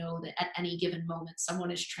to know that at any given moment,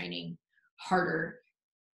 someone is training harder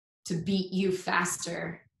to beat you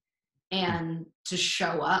faster and to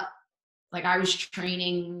show up. Like, I was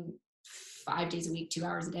training 5 days a week, 2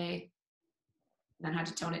 hours a day, then had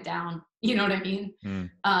to tone it down. You know what I mean?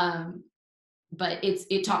 But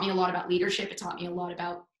it taught me a lot about leadership. It taught me a lot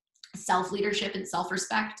about self-leadership and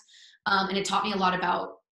self-respect. And it taught me a lot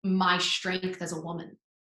about my strength as a woman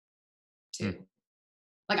too.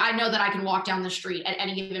 Like, I know that I can walk down the street at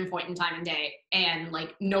any given point in time and day, and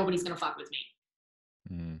like, nobody's gonna fuck with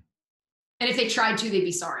me. And if they tried to, they'd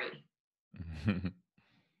be sorry.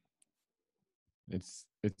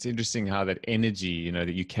 It's interesting how that energy, you know,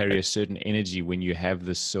 that you carry a certain energy when you have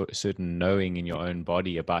this certain knowing in your own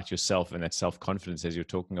body about yourself, and that self-confidence, as you're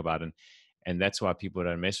talking about, and that's why people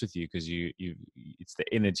don't mess with you, because you it's the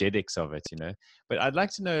energetics of it, you know. But I'd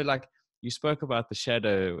like to know, like, you spoke about the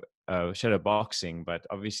shadow boxing, but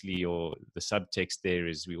obviously the subtext there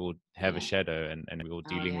is we all have a shadow, and we're all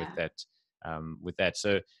dealing with that.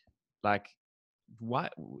 So, like, why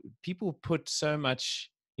people put so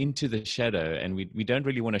much into the shadow, and we don't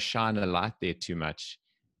really want to shine a light there too much.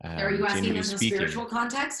 Are you asking in a spiritual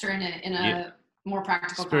context, or in a more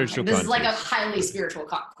practical spiritual context? This is like a context. highly spiritual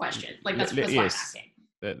question. Like, that's what I'm asking.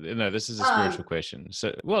 No, this is a spiritual question.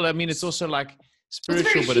 So, well, I mean, it's also like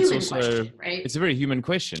spiritual, but it's also question, right? It's a very human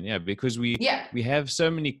question, because we have so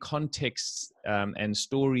many contexts and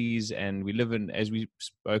stories, and we live in, as we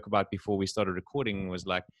spoke about before we started recording, was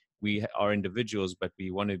like, we are individuals, but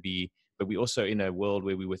we also in a world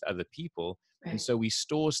where we're with other people, and so we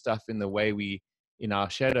store stuff in the way in our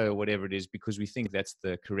shadow or whatever it is, because we think that's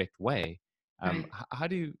the correct way. How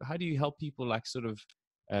do you help people, like, sort of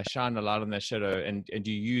shine a light on that shadow, and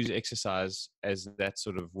do you use exercise as that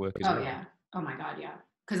sort of work as well? Yeah. Oh my God, yeah.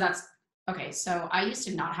 Because that's okay. So I used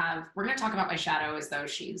to not have. We're gonna talk about my shadow as though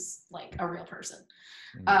she's like a real person.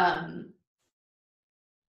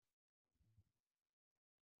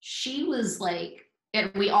 She was like,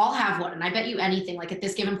 and we all have one, and I bet you anything, like, at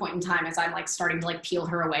this given point in time, as I'm like starting to like peel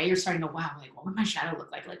her away, you're starting to, wow, like, what would my shadow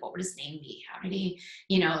look like? Like, what would his name be? How did he,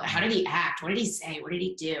 how did he act? What did he say? What did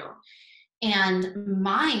he do? And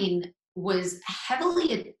mine was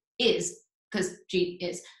heavily, because she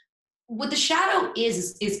is, what the shadow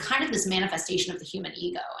is kind of this manifestation of the human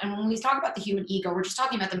ego. And when we talk about the human ego, we're just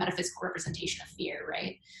talking about the metaphysical representation of fear,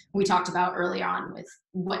 right? We talked about early on with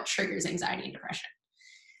what triggers anxiety and depression.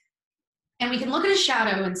 And we can look at a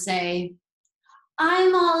shadow and say,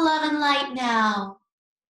 I'm all love and light now.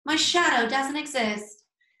 My shadow doesn't exist.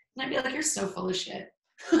 And I'd be like, you're so full of shit.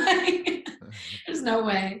 Like, there's no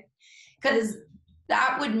way. Because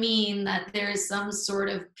that would mean that there is some sort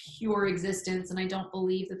of pure existence, and I don't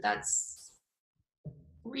believe that that's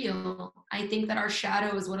real. I think that our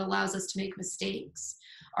shadow is what allows us to make mistakes.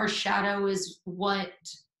 Our shadow is what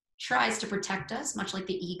tries to protect us, much like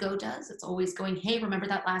the ego does. It's always going, hey, remember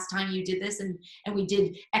that last time you did this and we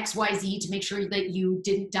did XYZ to make sure that you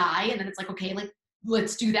didn't die. And then it's like, okay, like,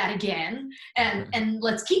 let's do that again. And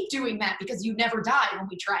let's keep doing that because you never die when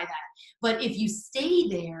we try that. But if you stay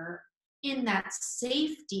there in that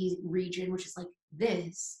safety region, which is like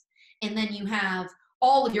this, and then you have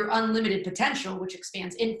all of your unlimited potential, which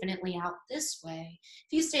expands infinitely out this way.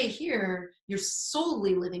 If you stay here, you're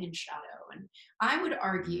solely living in shadow. And I would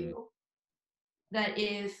argue that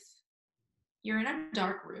if you're in a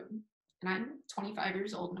dark room, and I'm 25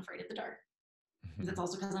 years old and afraid of the dark, that's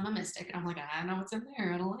also because I'm a mystic, and I'm like, I know what's in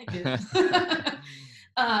there, I don't like it.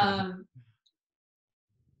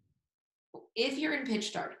 If you're in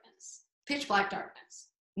pitch darkness, pitch black darkness,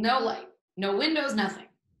 no light, no windows, nothing,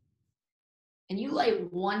 and you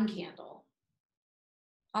light one candle,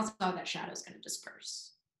 odds are that shadow's going to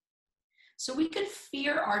disperse. So we could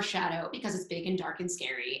fear our shadow because it's big and dark and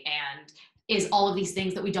scary and is all of these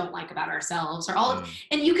things that we don't like about ourselves, or all of,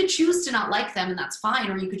 and you could choose to not like them, and that's fine,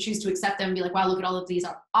 or you could choose to accept them and be like, wow, look at all of these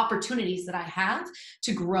opportunities that I have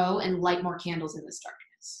to grow and light more candles in this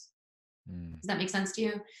darkness. Does that make sense to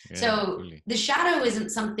you? Yeah, so fully. The shadow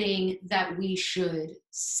isn't something that we should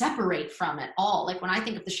separate from at all. Like when I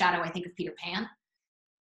think of the shadow, I think of Peter Pan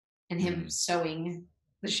and him sewing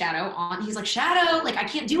the shadow on. He's like, shadow, like I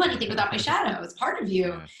can't do anything without my shadow. It's part of you.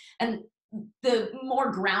 Yeah. And the more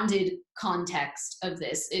grounded context of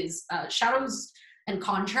this is shadows and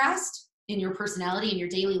contrast in your personality, in your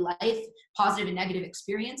daily life, positive and negative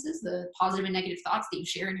experiences, the positive and negative thoughts that you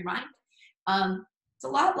share in your mind. It's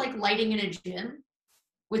a lot like lighting in a gym.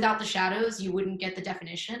 Without the shadows, you wouldn't get the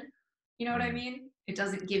definition. You know what I mean? It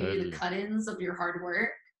doesn't give you the cut-ins of your hard work.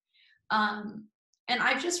 And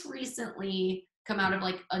I've just recently come out of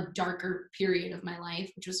like a darker period of my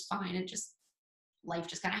life, which was fine. Life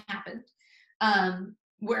just kind of happened.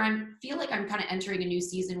 Where I feel like I'm kind of entering a new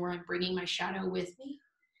season where I'm bringing my shadow with me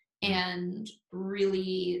and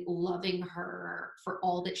really loving her for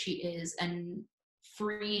all that she is and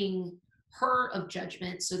freeing her of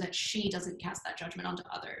judgment so that she doesn't cast that judgment onto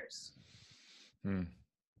others. Yeah,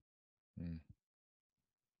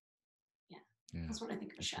 that's what I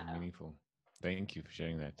think of a shadow. Meaningful. Thank you for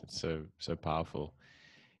sharing that. It's so powerful.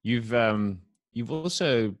 You've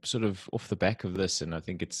also sort of off the back of this, and I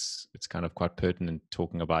think it's kind of quite pertinent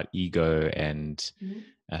talking about ego and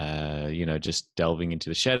just delving into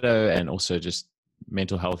the shadow and also just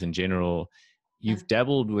mental health in general. You've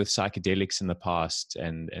dabbled with psychedelics in the past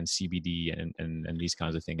and CBD and these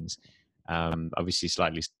kinds of things. Obviously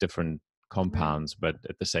slightly different compounds, but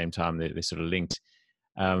at the same time they're sort of linked.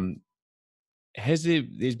 There's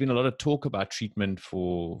been a lot of talk about treatment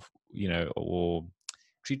for, or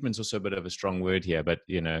treatment's also a bit of a strong word here, but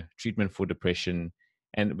treatment for depression.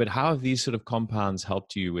 But how have these sort of compounds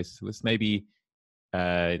helped you with maybe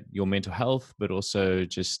your mental health, but also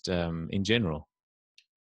just in general?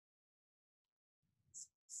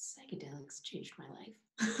 Psychedelics changed my life.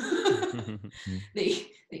 They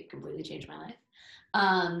completely changed my life.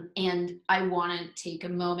 And I want to take a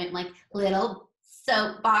moment, like little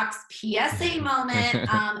soapbox PSA moment.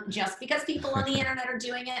 Just because people on the internet are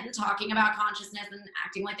doing it and talking about consciousness and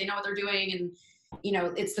acting like they know what they're doing, and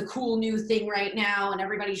it's the cool new thing right now, and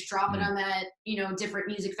everybody's dropping them at different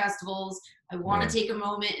music festivals. I want to take a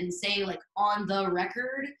moment and say, like, on the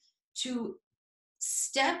record, to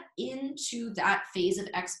step into that phase of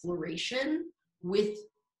exploration with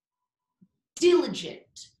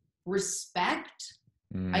diligent respect.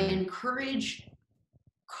 I encourage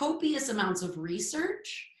copious amounts of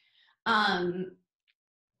research, and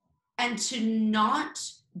to not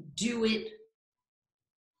do it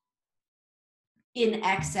in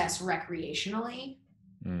excess recreationally,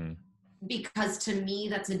 because to me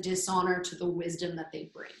that's a dishonor to the wisdom that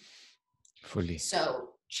they bring. Fully. So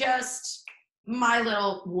just my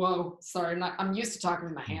little I'm used to talking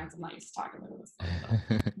with my hands. I'm not used to talking with this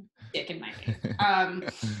dick in my face.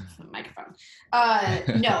 Microphone.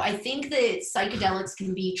 No, I think that psychedelics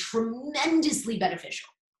can be tremendously beneficial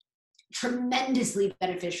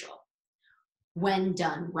when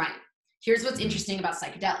done right. Here's what's interesting about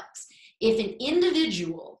psychedelics. If an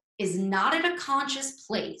individual is not in a conscious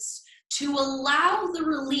place to allow the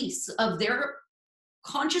release of their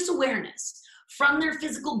conscious awareness from their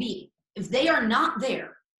physical being, if they are not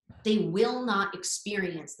there, they will not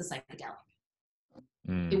experience the psychedelic.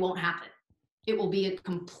 It won't happen. It will be a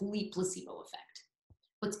complete placebo effect.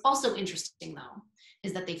 What's also interesting, though,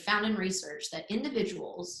 is that they found in research that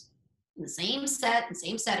individuals in the same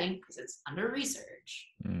setting, because it's under research,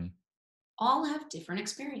 all have different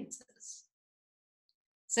experiences.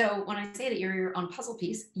 So when I say that you're your own puzzle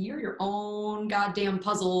piece, you're your own goddamn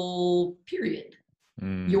puzzle, period.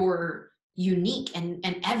 You're unique, and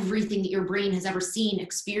everything that your brain has ever seen,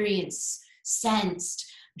 experienced, sensed,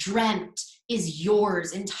 dreamt is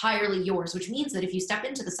yours, entirely yours, which means that if you step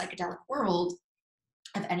into the psychedelic world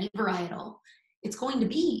of any varietal, it's going to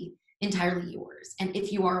be entirely yours. And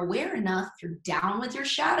if you are aware enough, if you're down with your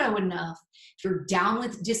shadow enough, if you're down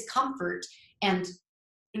with discomfort and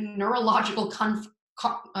neurological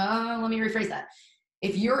let me rephrase that.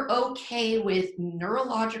 If you're okay with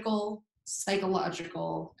neurological,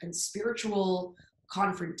 psychological, and spiritual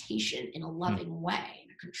confrontation in a loving way, in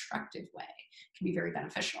a constructive way, it can be very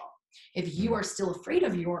beneficial. If you are still afraid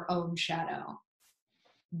of your own shadow,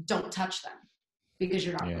 don't touch them because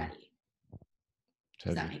you're not ready.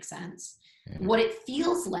 Does that make sense? Yeah. What it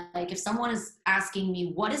feels like, if someone is asking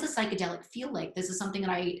me, what does a psychedelic feel like? This is something that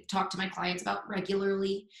I talk to my clients about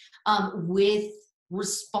regularly, with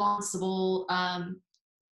responsible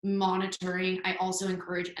monitoring. I also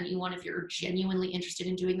encourage anyone, if you're genuinely interested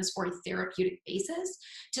in doing this for a therapeutic basis,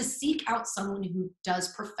 to seek out someone who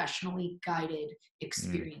does professionally guided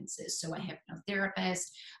experiences. So a hypnotherapist,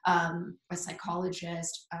 a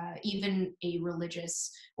psychologist, even a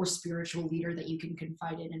religious or spiritual leader that you can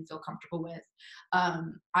confide in and feel comfortable with.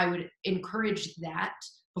 I would encourage that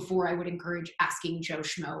before I would encourage asking Joe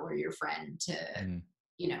Schmo or your friend to,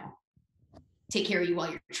 take care of you while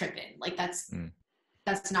you're tripping. Like that's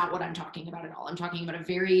not what I'm talking about at all. I'm talking about a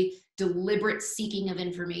very deliberate seeking of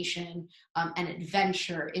information and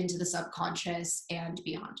adventure into the subconscious and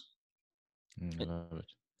beyond. I love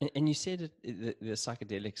it. And you said the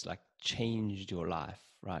psychedelics like changed your life,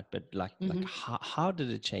 right? But like how did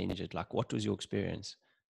it change it? Like, what was your experience?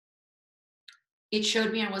 It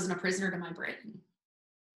showed me I wasn't a prisoner to my brain.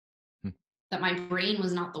 That my brain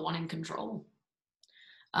was not the one in control.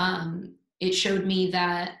 It showed me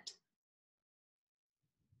that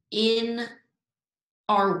in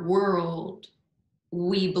our world,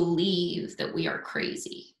 we believe that we are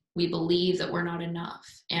crazy. We believe that we're not enough.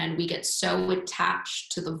 And we get so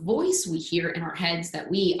attached to the voice we hear in our heads that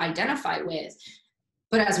we identify with.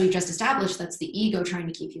 But as we've just established, that's the ego trying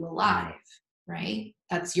to keep you alive, right?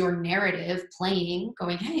 That's your narrative playing,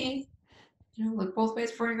 going, hey, look both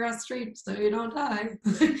ways before you cross the street so you don't die.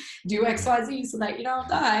 Do X, Y, Z so that you don't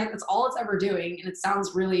die. That's all it's ever doing. And it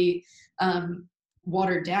sounds really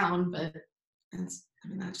watered down, but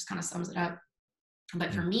that just kind of sums it up.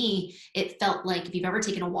 But for me, it felt like if you've ever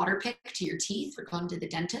taken a water pick to your teeth or gone to the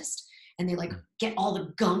dentist and they like get all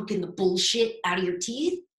the gunk and the bullshit out of your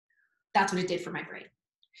teeth, that's what it did for my brain.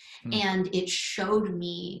 And it showed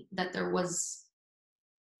me that there was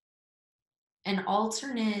an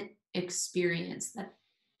alternate experience that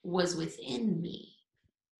was within me,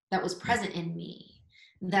 that was present in me,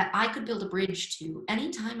 that I could build a bridge to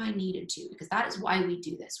anytime I needed to, because that is why we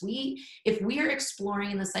do this. If we are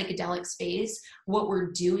exploring in the psychedelic space, what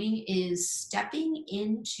we're doing is stepping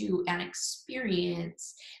into an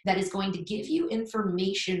experience that is going to give you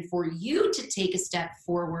information for you to take a step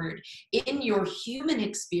forward in your human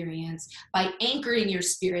experience by anchoring your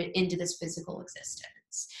spirit into this physical existence.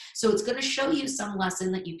 So it's going to show you some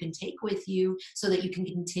lesson that you can take with you so that you can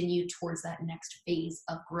continue towards that next phase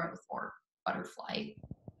of growth or butterfly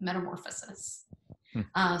metamorphosis.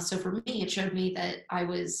 So for me, it showed me that I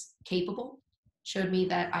was capable, showed me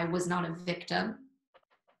that I was not a victim,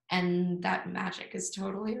 and that magic is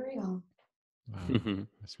totally real. Wow,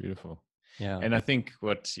 that's beautiful. Yeah. And I think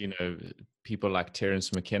what, people like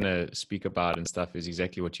Terence McKenna speak about and stuff is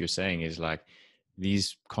exactly what you're saying, is like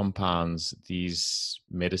these compounds, these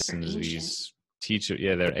medicines, these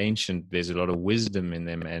they're ancient. There's a lot of wisdom in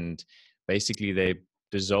them, and basically they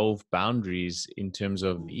dissolve boundaries in terms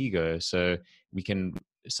of ego. So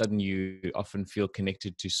you often feel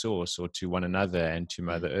connected to source or to one another and to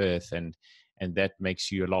Mother Earth, and that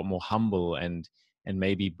makes you a lot more humble and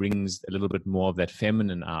maybe brings a little bit more of that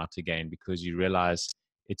feminine out again, because you realize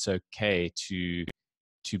it's okay to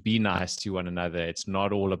be nice to one another. It's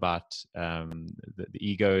not all about the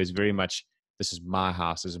ego is very much, this is my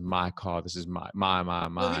house, this is my car, this is my well,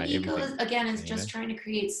 the ego everything. is just trying to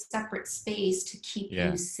create separate space to keep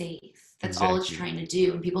you safe. That's exactly all it's trying to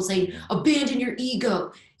do. And people say, abandon your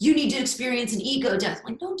ego, you need to experience an ego death.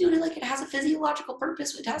 Like, don't do it. Like, it has a physiological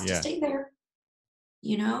purpose. It has to stay there,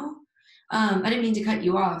 I didn't mean to cut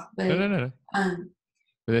you off, but no.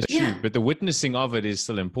 But that's true. But the witnessing of it is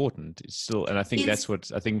still important. It's still, and I think that's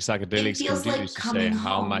what I think psychedelics can do, like is to say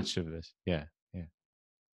how much of this.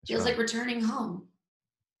 Feels like returning home,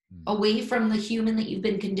 away from the human that you've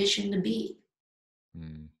been conditioned to be.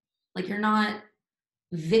 Like, you're not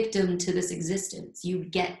victim to this existence. You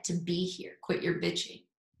get to be here. Quit your bitching.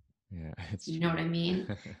 Yeah, it's You know what I mean?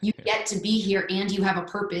 true. You get to be here and you have a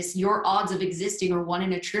purpose. Your odds of existing are 1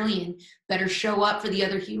 in a trillion. Better show up for the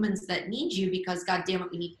other humans that need you, because God damn it,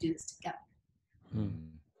 we need to do this together.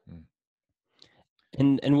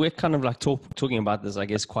 And we're kind of like talking about this, I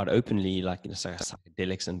guess, quite openly, like,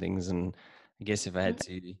 psychedelics and things. And I guess if I had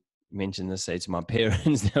to mention this, say, to my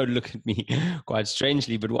parents, they would look at me quite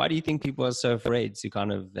strangely. But why do you think people are so afraid to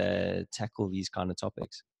kind of tackle these kind of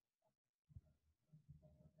topics?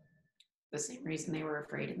 The same reason they were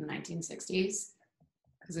afraid in the 1960s,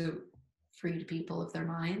 because it freed people of their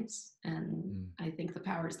minds. And I think the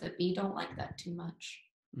powers that be don't like that too much.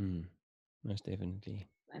 Most definitely.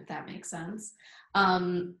 If that makes sense. I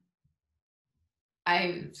mean,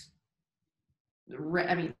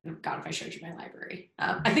 God, if I showed you my library.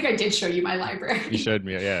 I think I did show you my library. You showed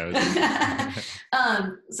me, yeah.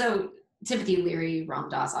 So Timothy Leary, Ram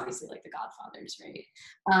Dass, obviously like the Godfathers, right?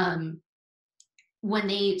 When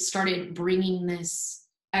they started bringing this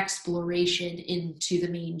exploration into the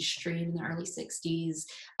mainstream in the early 60s,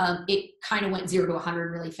 it kind of went 0 to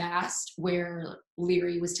 100 really fast, where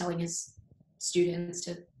Leary was telling his students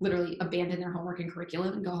to literally abandon their homework and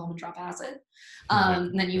curriculum and go home and drop acid.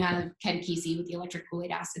 And then you have Ken Kesey with the electric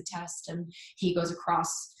Kool-Aid acid test, and he goes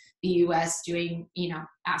across the U.S. doing,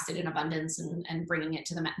 acid in abundance and bringing it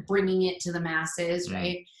to the masses,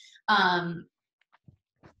 right?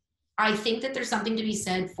 I think that there's something to be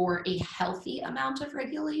said for a healthy amount of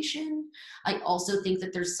regulation. I also think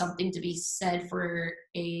that there's something to be said for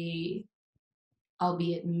a,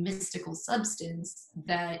 albeit mystical, substance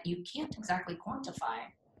that you can't exactly quantify.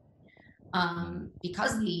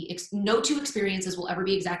 Because no two experiences will ever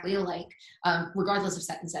be exactly alike, regardless of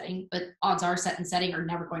set and setting, but odds are set and setting are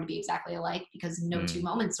never going to be exactly alike, because no two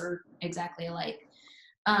moments are exactly alike.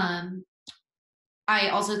 I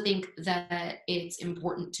also think that it's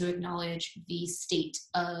important to acknowledge the state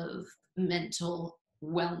of mental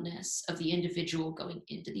wellness of the individual going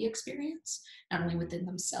into the experience, not only within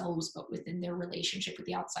themselves, but within their relationship with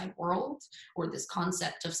the outside world, or this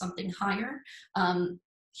concept of something higher.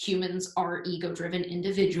 Humans are ego-driven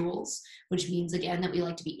individuals, which means, again, that we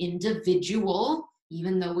like to be individual,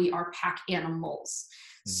 even though we are pack animals.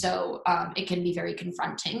 So it can be very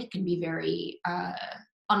confronting. It can be very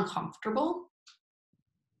uncomfortable.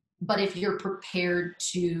 But if you're prepared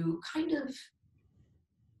to kind of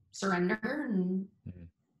surrender and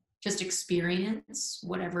just experience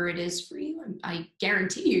whatever it is for you, I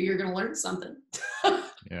guarantee you're going to learn something.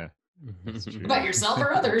 Yeah, that's true. About yourself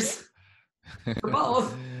or others, or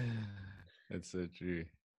both. That's so true.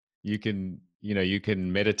 You can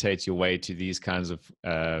meditate your way to these kinds of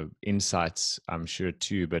insights, I'm sure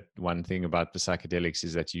too. But one thing about the psychedelics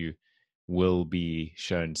is that you will be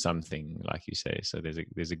shown something, like you say. So there's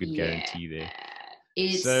a good guarantee there.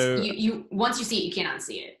 It's you once you see it, you can't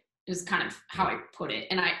unsee it, is kind of how I put it.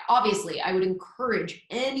 And I would encourage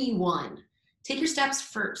anyone, take your steps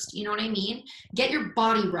first. You know what I mean? Get your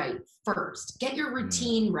body right first. Get your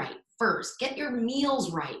routine right first. Get your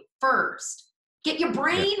meals right first. Get your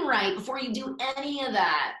brain right before you do any of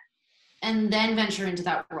that. And then venture into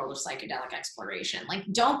that world of psychedelic exploration. Like,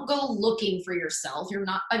 don't go looking for yourself.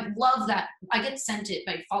 I love that. I get sent it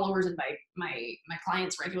by followers and by my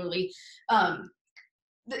clients regularly.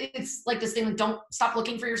 It's like this thing, like, don't stop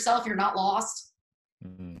looking for yourself. You're not lost.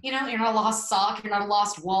 You're not a lost sock. You're not a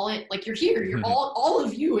lost wallet. Like, you're here. You're all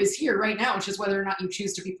of you is here right now. It's just whether or not you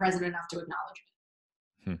choose to be present enough to acknowledge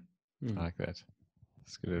it. I like that.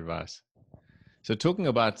 That's good advice. So talking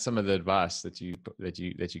about some of the advice that you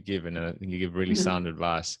give, and I think you give really sound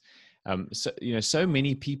advice. So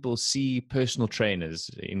many people see personal trainers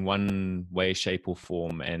in one way, shape, or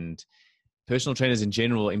form, and personal trainers in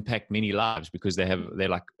general impact many lives because they're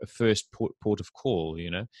like a first port of call.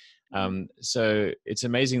 So it's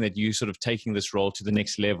amazing that you sort of taking this role to the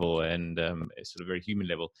next level, and sort of very human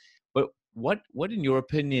level. But what in your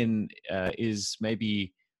opinion is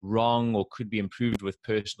maybe wrong or could be improved with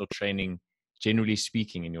personal training, generally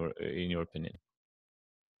speaking, in your opinion?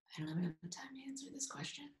 I don't have enough time to answer this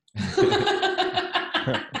question.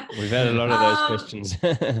 We've had a lot of those questions.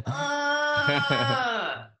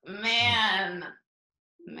 Man.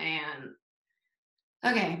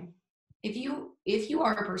 Okay. If you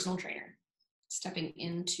are a personal trainer stepping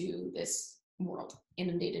into this world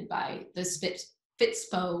inundated by this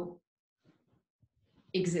Fitspo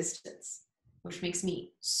existence, which makes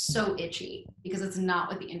me so itchy because it's not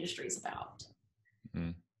what the industry is about.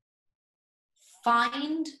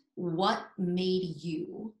 Find what made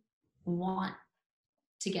you want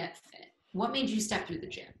to get fit. What made you step through the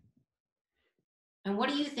gym? And what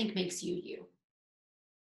do you think makes you you?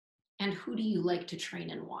 And who do you like to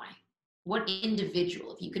train and why? what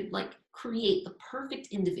individual, if you could like create the perfect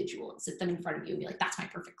individual and sit them in front of you and be like, that's my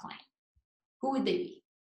perfect client, who would they be?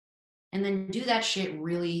 And then do that shit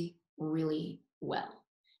really, really well.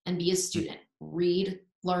 And be a student. Read,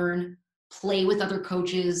 learn, play with other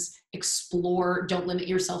coaches, explore, don't limit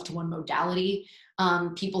yourself to one modality.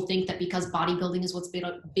 People think that because bodybuilding is what's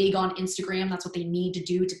big on Instagram, that's what they need to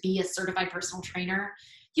do to be a certified personal trainer.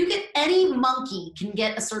 Any monkey can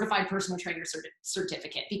get a certified personal trainer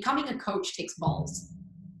certificate. Becoming a coach takes balls.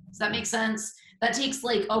 Does that make sense? That takes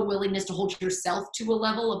like a willingness to hold yourself to a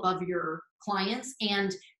level above your clients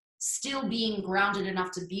and still being grounded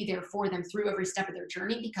enough to be there for them through every step of their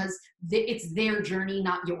journey, because it's their journey,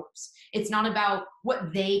 not yours. It's not about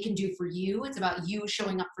what they can do for you. It's about you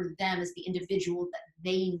showing up for them as the individual that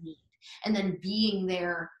they need, and then being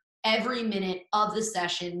there every minute of the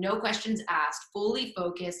session, no questions asked, fully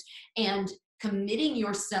focused, and committing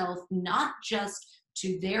yourself not just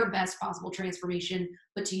to their best possible transformation,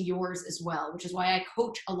 but to yours as well, which is why I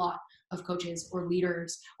coach a lot of coaches or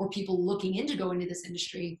leaders or people looking into go into this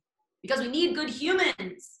industry, because we need good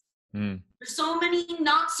humans. There's so many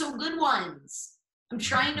not so good ones. I'm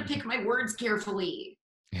trying to pick my words carefully.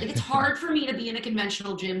 Like, it's hard for me to be in a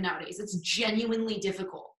conventional gym nowadays. It's genuinely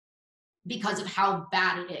difficult because of how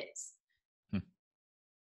bad it is.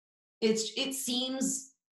 It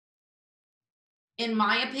seems, in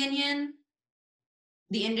my opinion,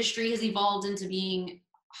 the industry has evolved into being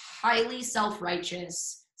highly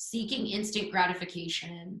self-righteous, seeking instant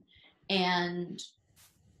gratification, and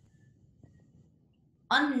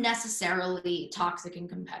unnecessarily toxic and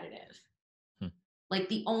competitive. Like,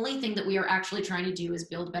 the only thing that we are actually trying to do is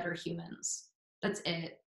build better humans. That's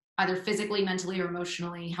it. Either physically, mentally, or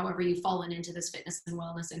emotionally, however you've fallen into this fitness and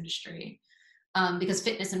wellness industry. Because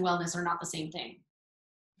fitness and wellness are not the same thing.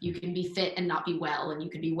 You can be fit and not be well, and you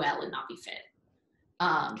can be well and not be fit.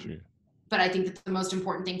 True. But I think that the most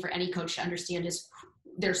important thing for any coach to understand is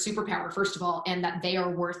their superpower, first of all, and that they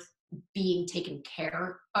are worth being taken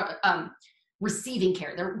care of, receiving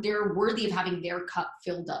care. They're worthy of having their cup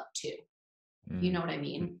filled up too. You know what I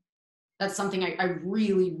mean? That's something I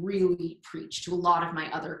really, really preach to a lot of my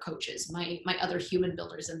other coaches, my other human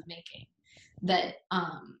builders in the making, that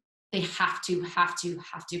they have to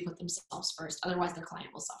put themselves first. Otherwise their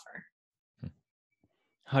client will suffer.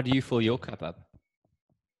 How do you fill your cup up?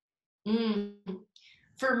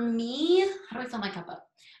 For me, how do I fill my cup up?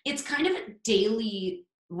 It's kind of a daily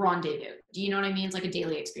rendezvous. Do you know what I mean? It's like a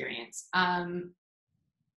daily experience.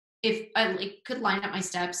 If I could line up my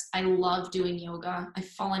steps, I love doing yoga. I've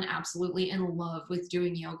fallen absolutely in love with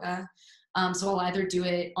doing yoga. So I'll either do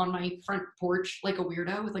it on my front porch like a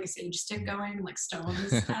weirdo with like a sage stick going, like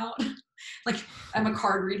stones out. Like, I'm a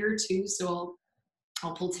card reader too, so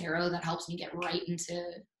I'll pull tarot. That helps me get right into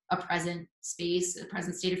a present space, a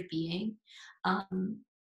present state of being. And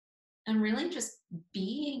really just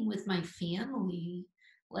being with my family.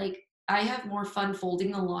 Like, I have more fun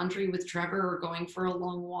folding the laundry with Trevor or going for a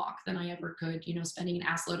long walk than I ever could, spending an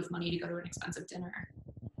ass load of money to go to an expensive dinner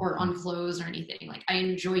or on clothes or anything. Like, I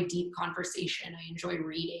enjoy deep conversation. I enjoy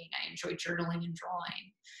reading. I enjoy journaling and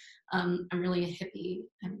drawing. I'm really a hippie.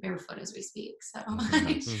 I'm barefoot as we speak. So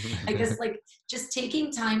I guess like just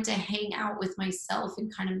taking time to hang out with myself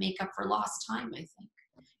and kind of make up for lost time, I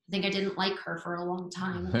think I didn't like her for a long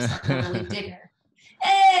time. And I started to really dig her.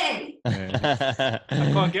 Hey! I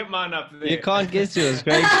can't get mine up there. You can't get yours,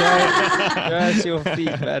 Greg. Show us your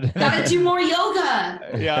feet, man. Gotta do more yoga.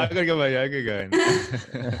 Yeah, I gotta get my yoga going.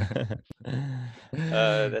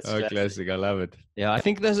 That's classic. I love it. Yeah, I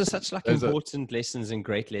think those are such important lessons and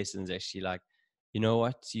great lessons, actually. Like, you know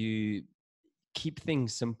what? You keep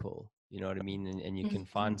things simple, you know what I mean? And you can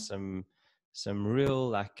find some real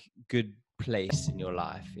like good place in your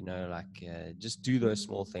life, just do those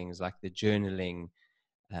small things like the journaling,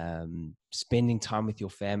 spending time with your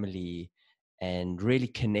family, and really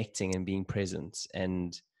connecting and being present.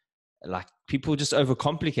 And like, people just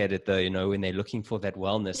overcomplicate it though, when they're looking for that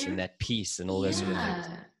wellness and that peace and all those sort of things.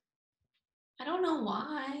 I don't know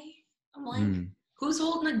why. I'm like, who's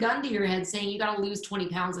holding a gun to your head saying you got to lose 20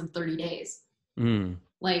 pounds in 30 days?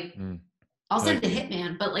 I'll send the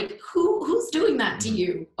hitman, but like, who's doing that to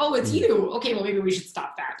you? Oh, it's you. Okay, well, maybe we should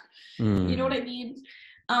stop that. You know what I mean?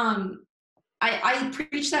 I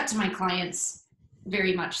preach that to my clients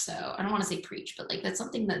very much so. I don't want to say preach, but like, that's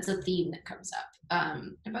something that's a theme that comes up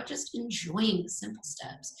about just enjoying the simple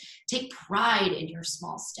steps. Take pride in your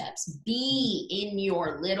small steps. Be in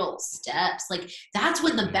your little steps. Like, that's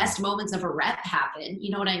when the best moments of a rep happen.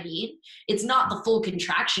 You know what I mean? It's not the full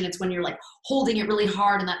contraction. It's when you're like holding it really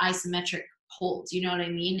hard in that isometric holds. You know what I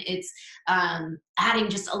mean? It's adding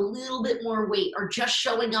just a little bit more weight, or just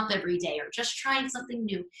showing up every day, or just trying something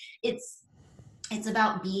new. It's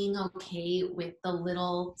about being okay with the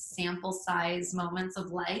little sample size moments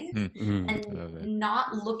of life and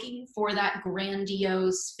not looking for that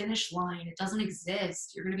grandiose finish line. It doesn't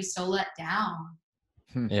exist. You're going to be so let down.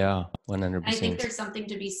 Yeah, 100%. I think there's something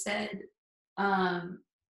to be said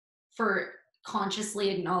for consciously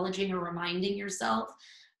acknowledging or reminding yourself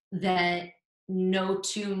that no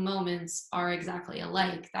two moments are exactly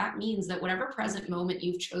alike. That means that whatever present moment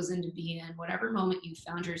you've chosen to be in, whatever moment you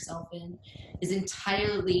found yourself in, is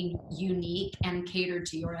entirely unique and catered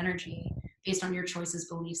to your energy based on your choices,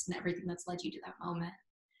 beliefs, and everything that's led you to that moment.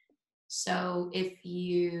 So if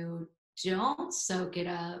you don't soak it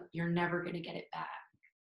up, you're never going to get it back.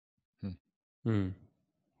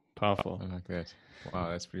 Powerful. I like that.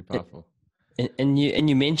 Wow, that's pretty powerful. And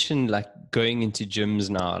you mentioned like going into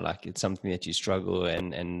gyms now, like it's something that you struggle,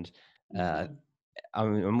 and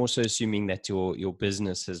I'm also assuming that your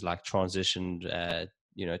business has like transitioned,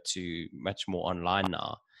 to much more online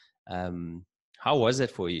now. How was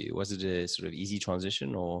it for you? Was it a sort of easy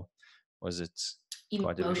transition, or was it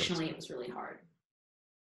quite difficult? Emotionally, it was really hard.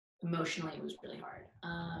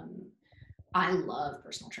 I love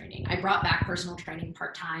personal training. I brought back personal training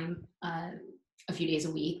part-time a few days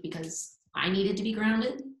a week because I needed to be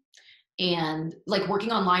grounded. And like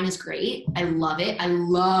working online is great. I love it. I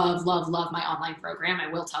love my online program.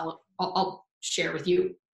 I'll share with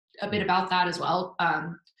you a bit about that as well.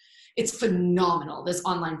 It's phenomenal, this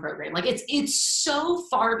online program. Like it's so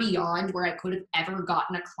far beyond where I could have ever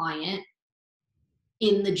gotten a client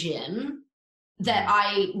in the gym that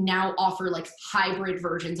I now offer like hybrid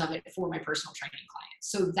versions of it for my personal training clients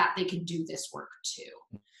so that they can do this work too.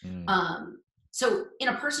 So in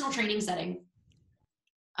a personal training setting,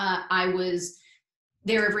 I was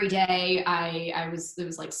there every day. It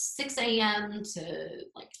was like 6 a.m. to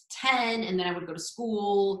like 10, and then I would go to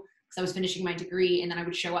school because I was finishing my degree, and then I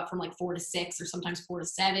would show up from like 4 to 6 or sometimes 4 to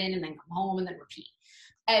 7, and then come home and then repeat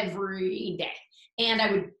every day. And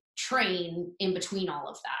I would train in between all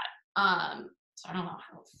of that. So I don't know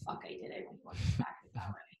how the fuck I did it when you look back at it that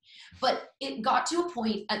way. But it got to a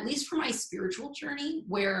point, at least for my spiritual journey,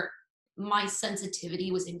 where my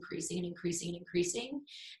sensitivity was increasing and increasing and increasing.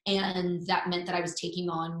 And that meant that I was taking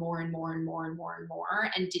on more and more and more and more and more,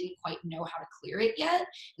 and didn't quite know how to clear it yet.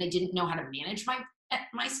 And I didn't know how to manage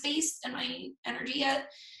my space and my energy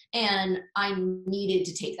yet. And I needed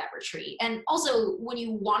to take that retreat. And also, when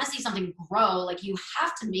you want to see something grow, like you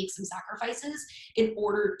have to make some sacrifices in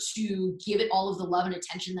order to give it all of the love and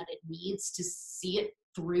attention that it needs to see it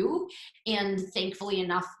through. And thankfully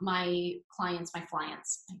enough, my clients,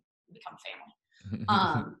 become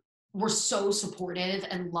family, were so supportive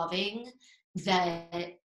and loving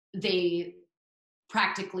that they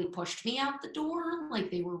practically pushed me out the door. Like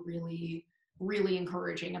they were really, really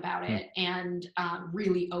encouraging about it and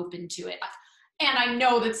really open to it. And I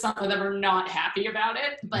know that some of them are not happy about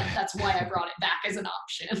it, but that's why I brought it back as an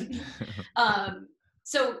option.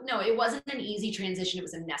 So no, it wasn't an easy transition. It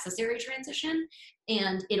was a necessary transition,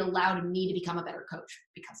 and it allowed me to become a better coach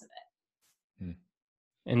because of it.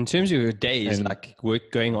 In terms of your days, like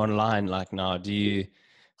work going online, like now, do you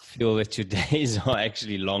feel that your days are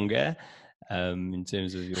actually longer in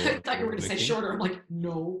terms of your I thought you were going to say shorter. I'm like,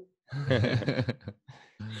 no.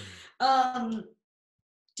 Are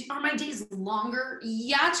my days longer?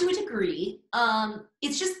 Yeah, to a degree.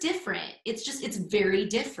 It's just different. It's very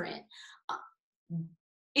different.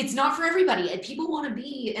 It's not for everybody. People want to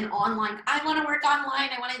be an online. I want to work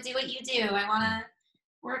online. I want to do what you do. I want to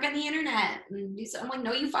work on the internet and do something. I'm like,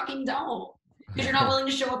 no, you fucking don't, because you're not willing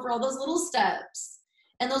to show up for all those little steps.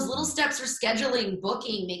 And those little steps are scheduling,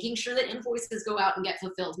 booking, making sure that invoices go out and get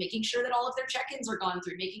fulfilled, making sure that all of their check-ins are gone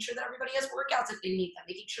through, making sure that everybody has workouts if they need them,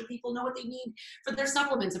 making sure people know what they need for their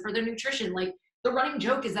supplements and for their nutrition. Like the running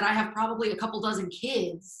joke is that I have probably a couple dozen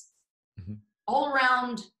kids all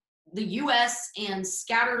around the US and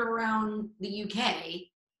scattered around the UK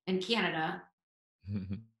and Canada.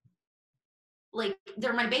 Like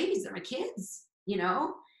they're my babies, they're my kids, you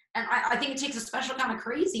know? And I think it takes a special kind of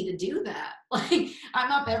crazy to do that. Like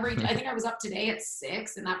I'm up every day. I think I was up today at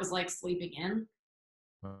 6, and that was like sleeping in.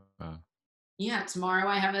 Yeah, tomorrow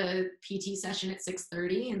I have a PT session at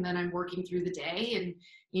 6:30, and then I'm working through the day. And,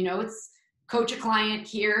 you know, it's coach a client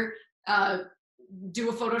here, do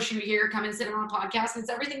a photo shoot here, come and sit on a podcast. And it's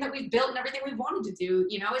everything that we've built and everything we've wanted to do.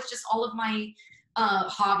 You know, it's just all of my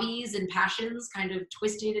hobbies and passions kind of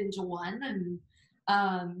twisted into one.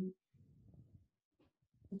 And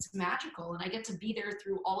it's magical. And I get to be there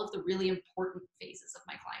through all of the really important phases of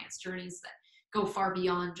my clients' journeys that go far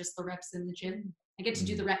beyond just the reps in the gym. I get to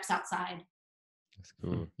do the reps outside. That's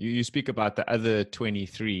cool. You speak about the other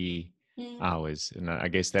 23 hours, and I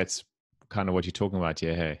guess that's kind of what you're talking about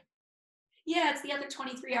here, hey? Yeah, it's the other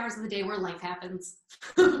 23 hours of the day where life happens,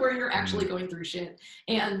 where you're actually going through shit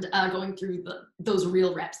and going through those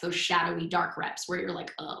real reps, those shadowy, dark reps where you're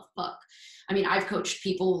like, oh, fuck. I mean, I've coached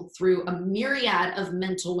people through a myriad of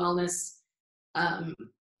mental wellness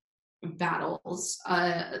battles,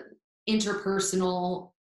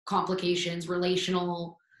 interpersonal complications,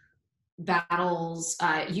 relational battles,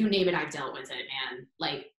 you name it, I've dealt with it, man.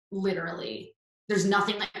 Like, literally, there's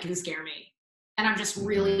nothing that can scare me. And I'm just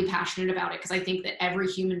really passionate about it because I think that every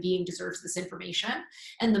human being deserves this information.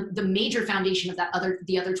 And the major foundation of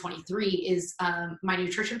the other 23 is my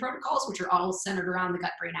nutrition protocols, which are all centered around the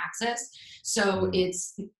gut-brain axis. So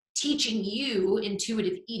it's teaching you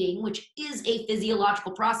intuitive eating, which is a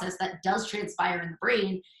physiological process that does transpire in the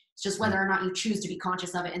brain. It's just whether or not you choose to be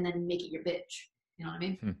conscious of it and then make it your bitch. You know what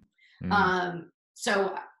I mean?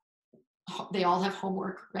 So they all have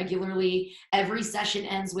homework regularly. Every session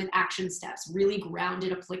ends with action steps, really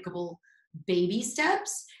grounded, applicable baby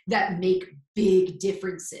steps that make big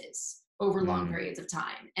differences over long periods of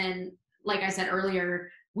time. And like I said earlier,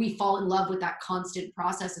 we fall in love with that constant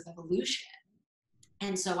process of evolution.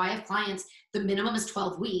 And so I have clients, the minimum is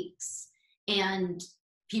 12 weeks, and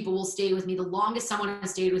people will stay with me. The longest someone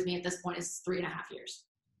has stayed with me at this point is 3.5 years.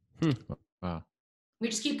 Wow. We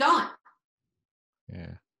just keep going.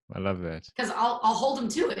 Yeah. I love that. Because I'll hold them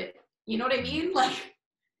to it. You know what I mean? Like,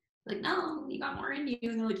 no, you got more in you.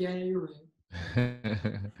 And they're like, yeah, you're right.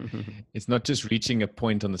 It's not just reaching a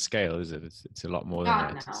point on the scale, is it? It's a lot more than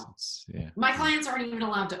that. No. Yeah. My clients aren't even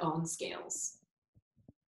allowed to own scales.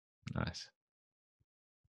 Nice.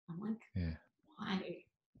 I'm like, yeah. Why?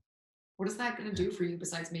 What is that going to do for you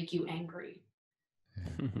besides make you angry?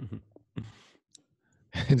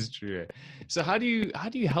 It's true. So how do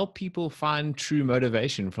you help people find true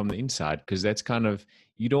motivation from the inside? Because that's kind of,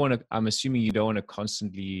 I'm assuming you don't want to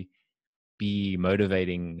constantly be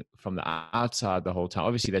motivating from the outside the whole time.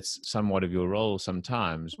 Obviously that's somewhat of your role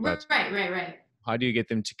sometimes, but right. How do you get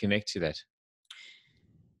them to connect to that?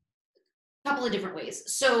 A couple of different ways.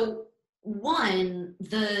 So one,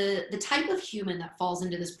 the type of human that falls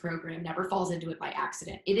into this program never falls into it by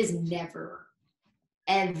accident. It is never,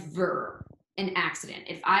 ever an accident.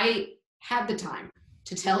 If I had the time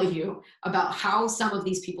to tell you about how some of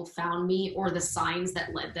these people found me or the signs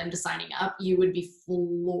that led them to signing up, you would be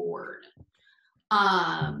floored.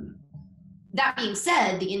 That being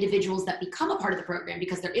said, the individuals that become a part of the program,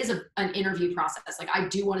 because there is an interview process, like I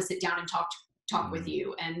do want to sit down and talk with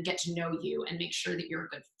you and get to know you and make sure that you're a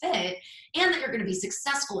good fit and that you're going to be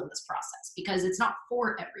successful in this process, because it's not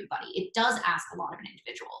for everybody. It does ask a lot of an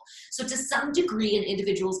individual. So to some degree, an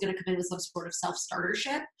individual is going to come in with some sort of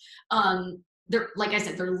self-startership. They're, like I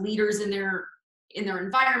said, they're leaders in their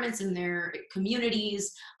environments, in their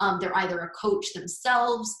communities. They're either a coach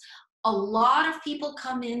themselves. A lot of people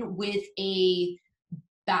come in with a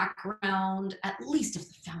background, at least of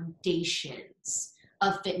the foundations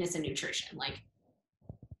of fitness and nutrition. Like,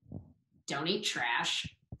 don't eat trash,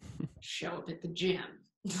 show up at the gym.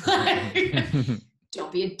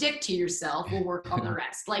 Don't be a dick to yourself, we'll work on the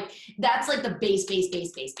rest. Like, that's like the base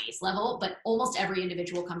level, but almost every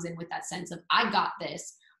individual comes in with that sense of, I got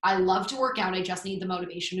this, I love to work out, I just need the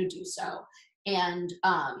motivation to do so, and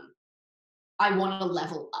I want to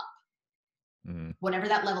level up. Whatever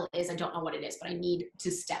that level is, I don't know what it is, but I need to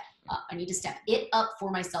step up. I need to step it up for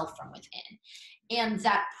myself from within. And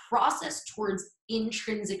that process towards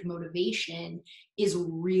intrinsic motivation is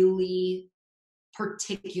really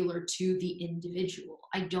particular to the individual.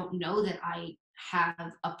 I don't know that I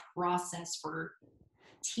have a process for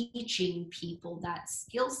teaching people that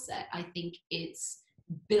skill set. I think it's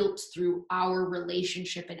built through our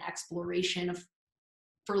relationship and exploration of,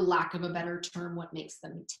 for lack of a better term, what makes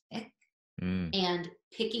them tick. And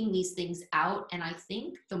picking these things out. And I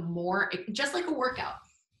think the more, just like a workout,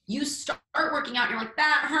 you start working out, you're like,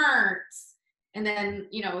 that hurts. And then,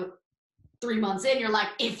 3 months in, you're like,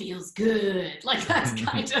 it feels good. Like, that's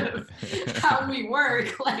kind of how we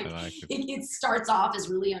work. Like it starts off as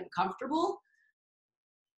really uncomfortable,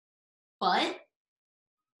 but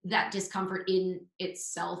that discomfort in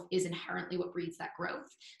itself is inherently what breeds that growth.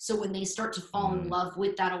 So when they start to fall in love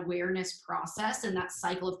with that awareness process and that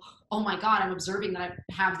cycle of, oh my God, I'm observing that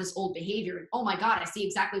I have this old behavior, and oh my God, I see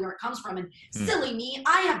exactly where it comes from, and silly me,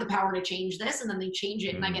 I have the power to change this. And then they change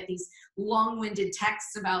it, and I get these long-winded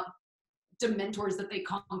texts about dementors that they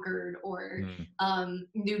conquered or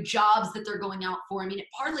new jobs that they're going out for. I mean, it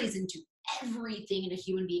parlays into everything in a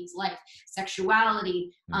human being's life: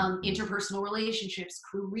 sexuality, interpersonal relationships,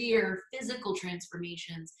 career, physical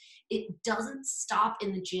transformations. It doesn't stop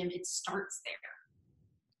in the gym. It starts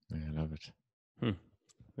there. Yeah, I love it.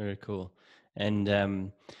 Very cool.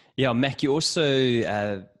 And yeah, Mac, you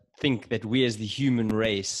also think that we as the human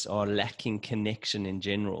race are lacking connection in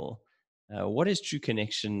general. What is true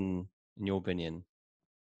connection in your opinion?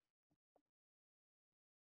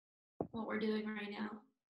 What we're doing right now.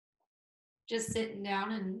 Just sitting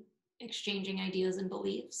down and exchanging ideas and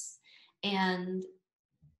beliefs, and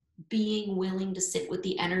being willing to sit with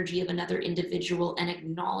the energy of another individual and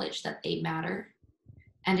acknowledge that they matter,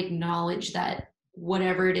 and acknowledge that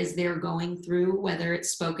whatever it is they're going through, whether it's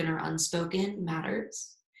spoken or unspoken,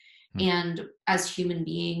 matters. And as human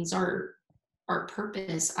beings, our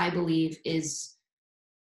purpose, I believe, is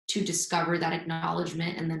to discover that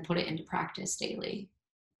acknowledgement and then put it into practice daily.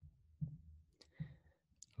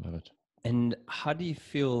 Love it. And how do you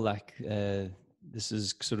feel like this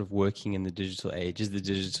is sort of working in the digital age? Is the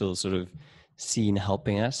digital sort of scene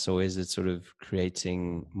helping us, or is it sort of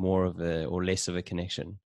creating more of a or less of a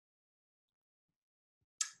connection?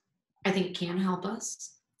 I think it can help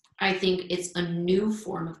us. I think it's a new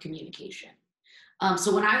form of communication.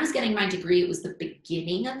 So when I was getting my degree, it was the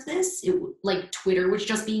beginning of this. Like Twitter was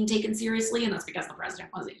just being taken seriously, and that's because the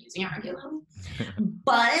president wasn't using it regularly.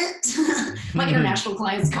 But my international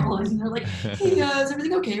clients call in and they're like, "Hey, is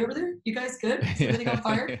everything okay over there? You guys good? Is everything on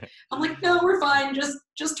fire?" I'm like, "No, we're fine.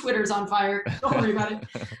 Just Twitter's on fire. Don't worry about it."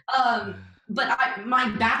 But my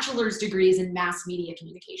bachelor's degree is in mass media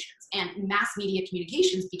communications, and mass media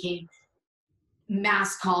communications became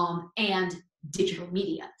mass comm and digital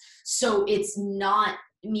media. So it's not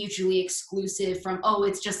mutually exclusive from, oh,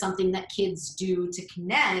 it's just something that kids do to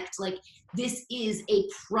connect. Like, this is a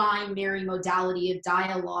primary modality of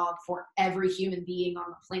dialogue for every human being on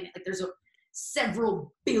the planet. Like, there's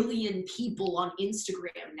several billion people on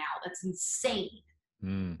Instagram now. That's insane.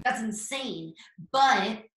 That's insane.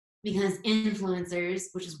 But because influencers,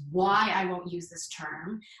 which is why I won't use this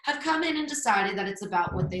term, have come in and decided that it's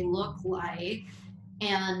about what they look like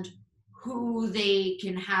and who they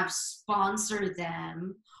can have sponsor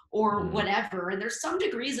them or whatever. And there's some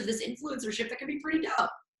degrees of this influencership that can be pretty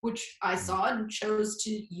dope, which I saw and chose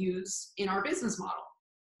to use in our business model.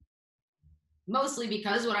 Mostly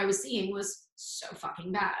because what I was seeing was so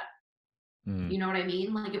fucking bad. You know what I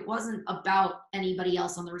mean? Like, it wasn't about anybody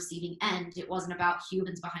else on the receiving end. It wasn't about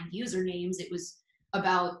humans behind usernames. It was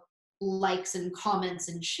about likes and comments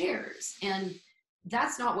and shares. And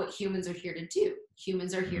that's not what humans are here to do.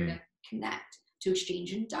 Humans are here to connect, to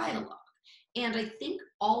exchange in dialogue. And I think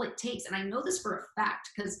all it takes, and I know this for a fact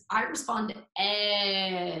because I respond to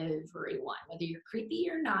everyone, whether you're creepy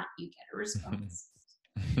or not, you get a response.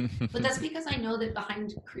 But that's because I know that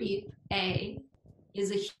behind creep,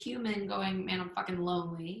 is a human going, man, I'm fucking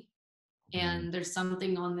lonely. And there's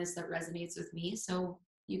something on this that resonates with me. So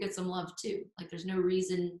you get some love too. Like, there's no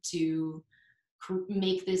reason to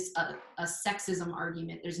make this a sexism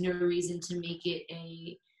argument. There's no reason to make it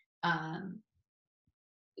a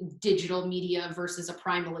digital media versus a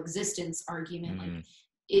primal existence argument. Like,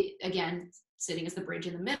 it, again, sitting as the bridge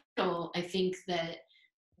in the middle, I think that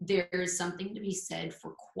there's something to be said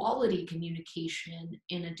for quality communication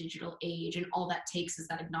in a digital age, and all that takes is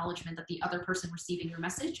that acknowledgement that the other person receiving your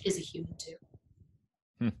message is a human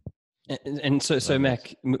too. And so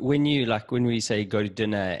Mac, when we say go to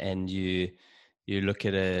dinner and you look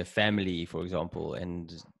at a family, for example,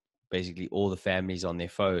 and basically all the families on their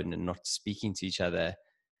phone and not speaking to each other,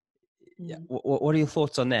 what are your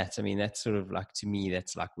thoughts on that? I mean, that's sort of like, to me,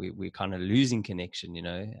 that's like we're kind of losing connection, you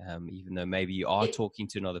know, even though maybe you are talking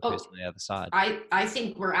to another person on the other side. I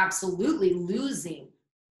think we're absolutely losing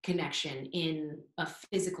connection in a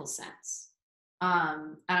physical sense.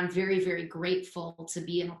 And I'm very, very grateful to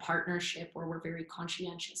be in a partnership where we're very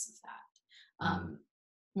conscientious of that.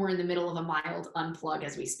 We're in the middle of a mild unplug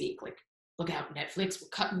as we speak. Like, look out, Netflix, we're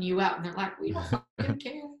cutting you out. And they're like, we don't fucking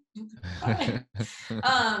care.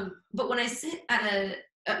 But when I sit and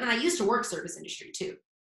I used to work service industry too.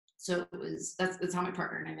 So that's how my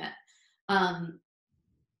partner and I met.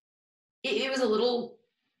 It was a little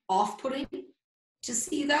off-putting to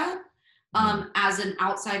see that. As an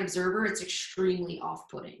outside observer, it's extremely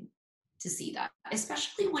off-putting to see that,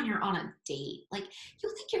 especially when you're on a date. Like,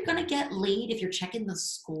 you think you're gonna get laid if you're checking the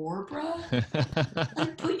score, bro?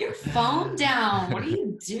 Like, put your phone down. What are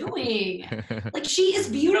you doing? Like, she is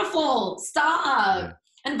beautiful. Stop.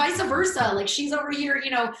 And vice versa. Like, she's over here,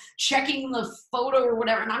 you know, checking the photo or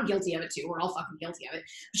whatever. And I'm guilty of it too. We're all fucking guilty of it.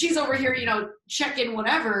 She's over here, you know, checking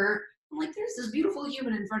whatever. I'm like, there's this beautiful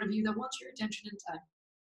human in front of you that wants your attention and time.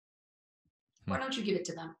 Why don't you give it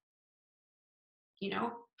to them? You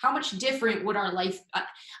know, how much different would our life?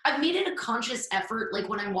 I've made it a conscious effort, like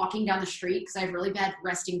when I'm walking down the street, because I have really bad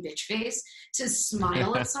resting bitch face, to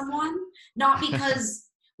smile at someone. Not because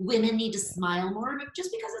women need to smile more, but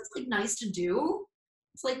just because it's like nice to do.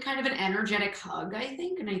 It's like kind of an energetic hug, I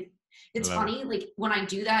think. And it's funny, like when I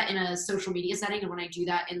do that in a social media setting and when I do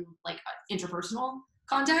that in like interpersonal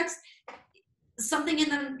context, something in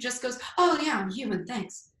them just goes, oh yeah, I'm human,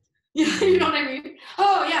 thanks. You know what I mean?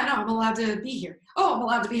 Oh yeah, no, I'm allowed to be here. Oh, I'm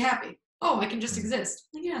allowed to be happy. Oh, I can just exist.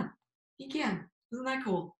 Like, yeah, you can. Isn't that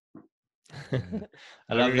cool?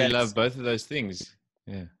 I love really that. love both of those things.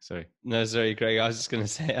 Yeah, sorry. No, sorry, Greg. I was just going to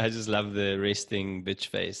say, I just love the resting bitch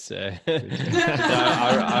face. So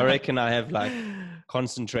I reckon I have like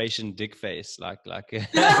concentration dick face, like. Funny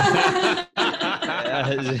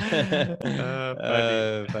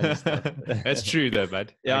stuff. That's true, though,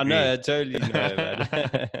 bud. Yeah, I know, I totally know, bud.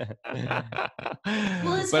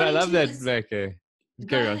 Well, But I funny love too, that. is- Like,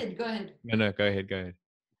 Go ahead. No, go ahead.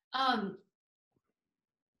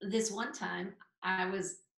 This one time I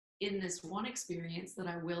was in this one experience that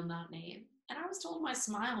I will not name, and I was told my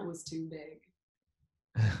smile was too big.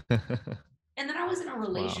 And then I was in a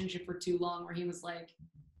relationship for too long where he was like,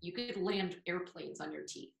 you could land airplanes on your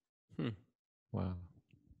teeth. Wow.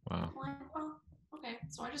 I'm like, well, okay,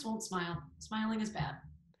 so I just won't smile. Smiling is bad.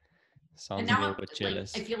 Sounds And now a I'm little bit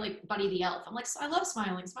jealous. I feel like Buddy the Elf. I'm like, I love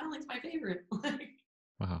smiling. Smiling's my favorite.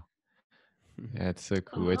 Wow. Yeah, it's so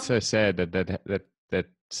cool. It's so sad that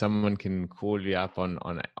someone can call you up on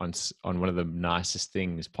one of the nicest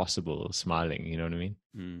things possible, smiling. You know what I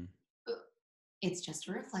mean? It's just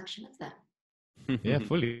a reflection of them. Yeah,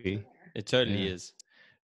 fully. It totally is.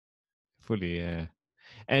 Fully, yeah.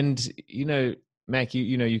 And Mac,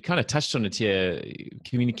 you kind of touched on it here.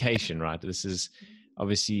 Communication, right? This is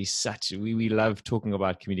obviously we love talking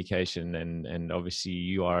about communication, and obviously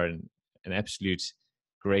you are an absolute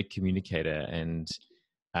great communicator, and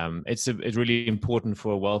it's really important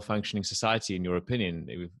for a well-functioning society, in your opinion.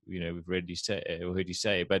 We've read you say or heard you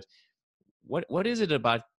say, but what is it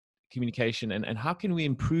about communication, and how can we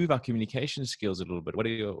improve our communication skills a little bit?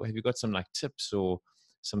 Have you got some like tips or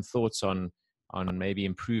some thoughts on maybe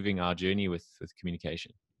improving our journey with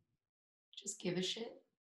communication? Just give a shit.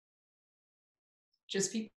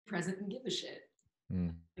 Just be present and give a shit.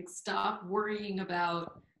 Like, stop worrying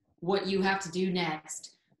about what you have to do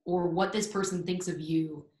next or what this person thinks of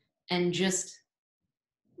you, and just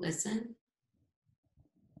listen.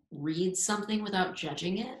 Read something without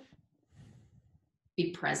judging it.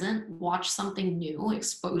 Be present. Watch something new.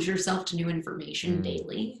 Expose yourself to new information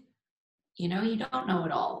daily. You don't know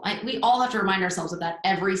it all. We all have to remind ourselves of that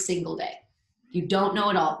every single day. You don't know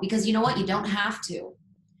it all, because you know what? You don't have to.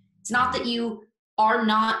 It's not that you are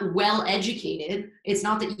not well educated. It's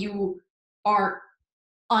not that you are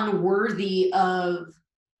unworthy of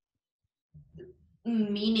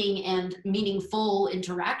meaning and meaningful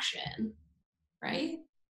interaction, right?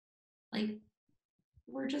 Like,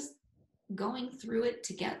 we're just going through it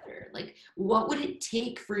together. Like, what would it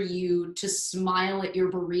take for you to smile at your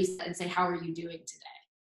barista and say, how are you doing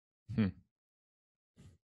today?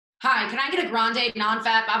 Hi, can I get a grande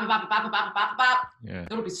non-fat? Bop, bop, bop, bop, bop, bop. Yeah.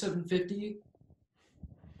 That'll be $7.50.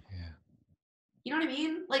 Yeah. You know what I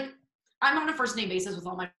mean? Like, I'm on a first name basis with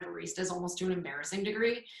all my baristas, almost to an embarrassing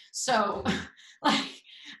degree. So like,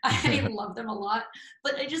 I love them a lot,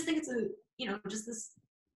 but I just think it's just this,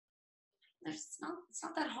 it's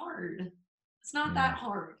not that hard. It's not that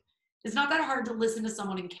hard. It's not that hard to listen to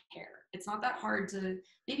someone and care. It's not that hard to,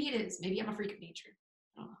 maybe it is. Maybe I'm a freak of nature.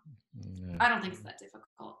 I don't know. No. I don't think it's that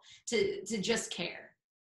difficult to just care.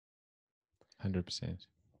 100%.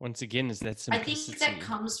 Once again, is that simplicity? I think that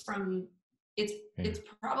comes from, it's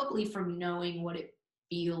probably from knowing what it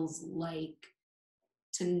feels like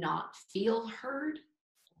to not feel heard.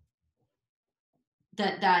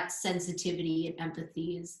 That sensitivity and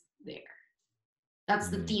empathy is there. That's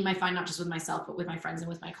the theme I find, not just with myself, but with my friends and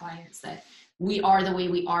with my clients, that we are the way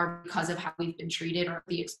we are because of how we've been treated or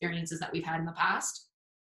the experiences that we've had in the past.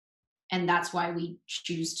 And that's why we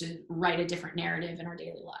choose to write a different narrative in our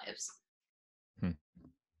daily lives.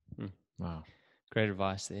 Wow. Great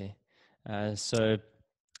advice there. So,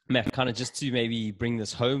 Matt, kind of just to maybe bring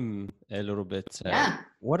this home a little bit,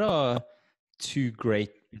 what are 2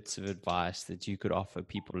 great bits of advice that you could offer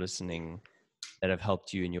people listening that have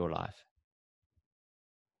helped you in your life?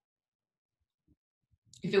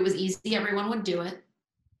 If it was easy, everyone would do it.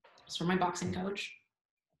 It's from my boxing coach.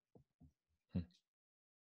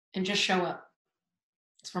 And just show up.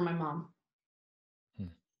 It's from my mom.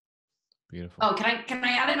 Beautiful. Oh, can I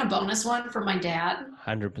add in a bonus one for my dad?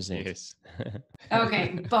 100%. Yes.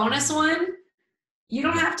 Okay, bonus one. You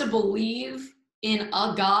don't have to believe in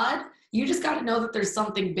a God. You just got to know that there's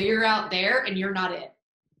something bigger out there and you're not it.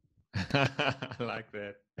 I like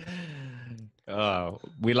that. Oh,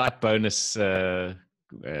 we like bonus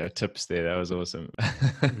tips there. That was awesome.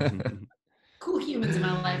 Cool humans in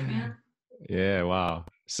my life, man. Yeah, wow.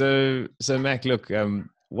 So Mac, look,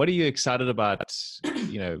 what are you excited about,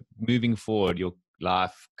 moving forward, your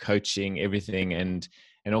life, coaching, everything, and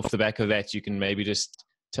off the back of that, you can maybe just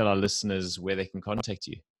tell our listeners where they can contact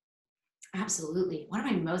you. Absolutely. What am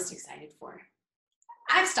I most excited for?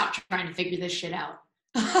 I've stopped trying to figure this shit out.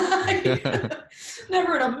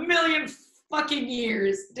 Never in a million fucking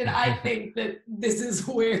years did I think that this is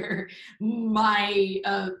where my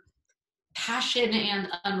passion and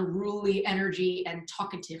unruly energy and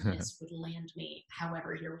talkativeness would land me.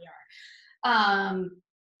 However, here we are.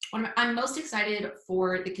 I'm most excited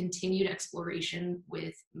for the continued exploration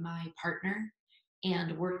with my partner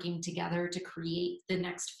and working together to create the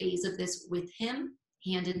next phase of this with him,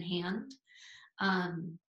 hand in hand.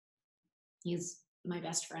 He's my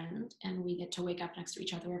best friend, and we get to wake up next to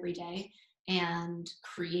each other every day and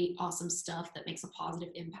create awesome stuff that makes a positive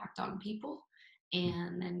impact on people,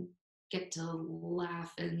 and then get to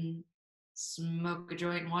laugh and smoke a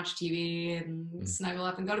joint and watch TV and snuggle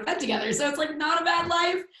up and go to bed together. So it's like not a bad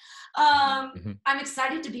life. I'm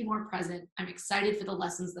excited to be more present. I'm excited for the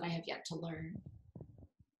lessons that I have yet to learn.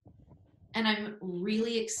 And I'm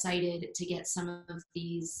really excited to get some of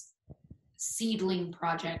these seedling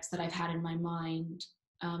projects that I've had in my mind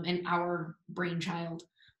and our brainchild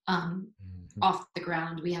off the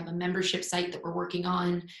ground. We have a membership site that we're working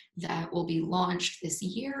on that will be launched this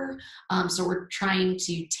year. So we're trying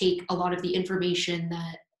to take a lot of the information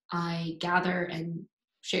that I gather and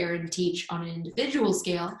share and teach on an individual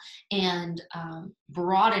scale and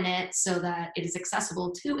broaden it so that it is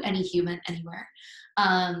accessible to any human anywhere.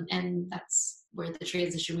 And that's where the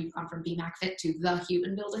transition we've gone from BMAC to the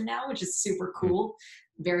Human Builder now, which is super cool.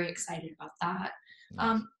 Very excited about that.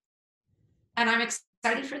 And I'm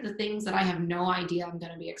excited for the things that I have no idea I'm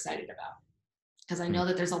going to be excited about, because I know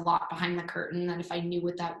that there's a lot behind the curtain, and if I knew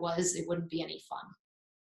what that was, it wouldn't be any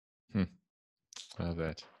fun. I love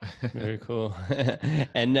that. Very cool.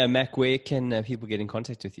 And Mac, where can people get in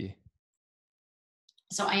contact with you?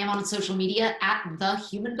 So I am on social media at The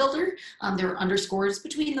Human Builder. There are underscores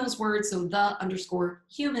between those words, so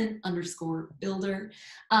the_human_builder.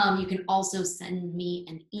 You can also send me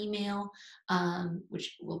an email,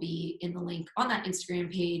 which will be in the link on that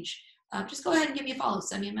Instagram page. Just go ahead and give me a follow,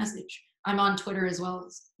 send me a message. I'm on Twitter as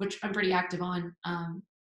well, which I'm pretty active on.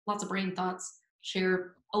 Lots of brain thoughts,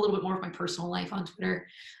 share a little bit more of my personal life on Twitter.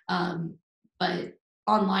 But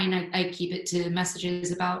online, I keep it to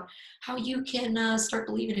messages about how you can start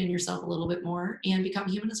believing in yourself a little bit more and become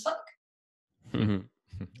human as fuck. Love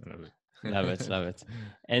it. Love it.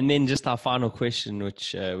 And then just our final question,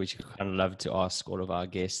 which we kind of love to ask all of our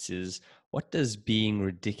guests, is what does being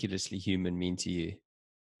ridiculously human mean to you?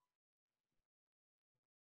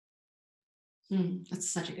 That's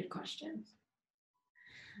such a good question.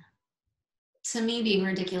 To me, being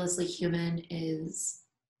ridiculously human is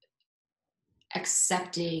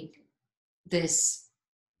accepting this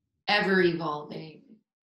ever-evolving,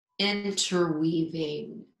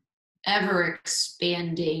 interweaving,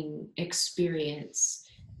 ever-expanding experience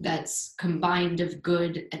that's combined of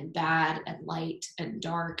good and bad and light and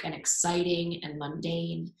dark and exciting and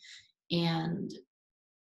mundane. And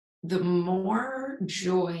the more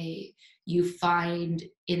joy you find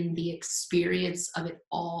in the experience of it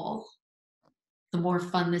all, the more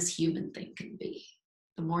fun this human thing can be.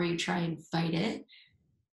 The more you try and fight it,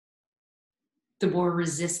 the more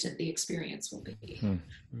resistant the experience will be.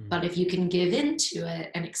 But if you can give into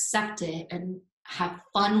it and accept it and have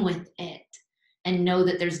fun with it and know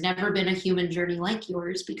that there's never been a human journey like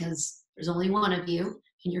yours because there's only one of you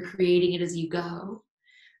and you're creating it as you go,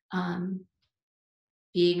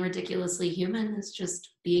 being ridiculously human is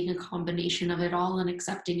just being a combination of it all and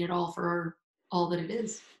accepting it all for all that it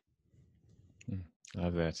is.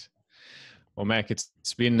 Love that. Well, Mac, it's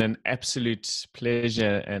been an absolute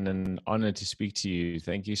pleasure and an honor to speak to you.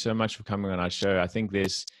 Thank you so much for coming on our show. I think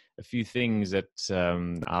there's a few things that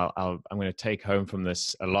I'm going to take home from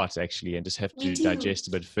this a lot, actually, and just have to digest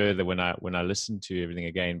a bit further when I listen to everything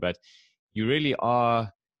again. But you really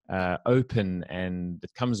are open, and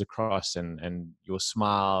it comes across, and your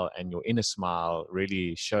smile and your inner smile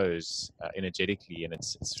really shows energetically, and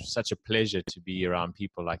it's such a pleasure to be around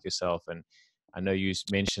people like yourself. And I know you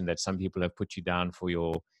mentioned that some people have put you down for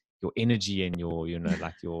your energy and your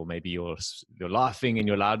laughing and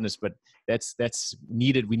your loudness, but that's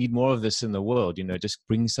needed. We need more of this in the world, just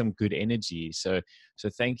bring some good energy. So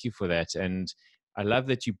thank you for that. And I love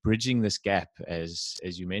that you're bridging this gap, as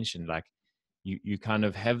you mentioned. Like you kind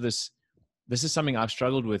of have this is something I've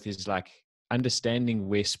struggled with, is like understanding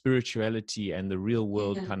where spirituality and the real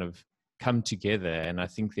world kind of come together. And I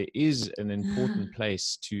think there is an important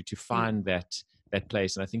place to find that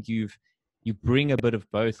place. And I think you bring a bit of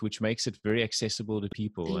both, which makes it very accessible to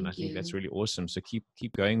people. And I think that's really awesome. So keep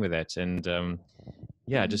going with that. And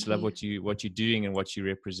I just love what you're doing and what you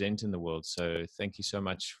represent in the world. So thank you so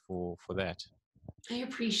much for that. I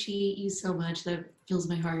appreciate you so much. That fills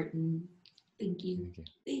my heart, and thank you.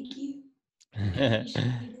 Thank you.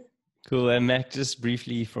 Cool. And Mac, just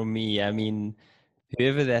briefly from me, I mean,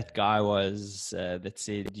 whoever that guy was that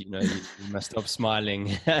said, you must stop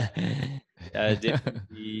smiling,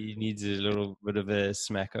 definitely needs a little bit of a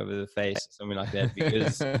smack over the face or something like that,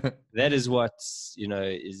 because that is what,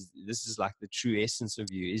 this is like the true essence of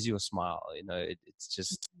you, is your smile. It's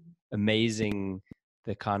just amazing,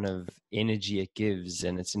 the kind of energy it gives,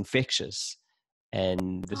 and it's infectious.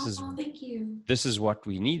 And this is what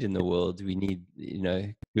we need in the world. We need,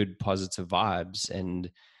 good positive vibes, and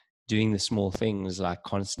doing the small things like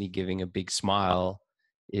constantly giving a big smile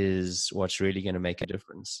is what's really going to make a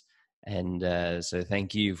difference. And so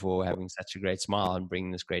thank you for having such a great smile and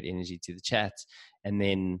bringing this great energy to the chat. And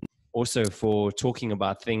then also for talking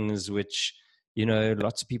about things which,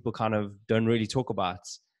 lots of people kind of don't really talk about.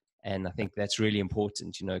 And I think that's really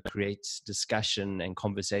important, create discussion and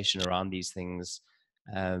conversation around these things,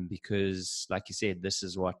 because like you said, this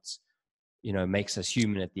is what, makes us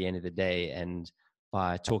human at the end of the day. And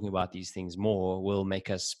by talking about these things more will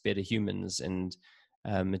make us better humans. And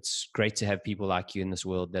it's great to have people like you in this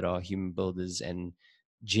world that are human builders and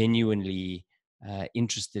genuinely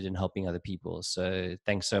interested in helping other people. So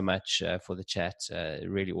thanks so much for the chat.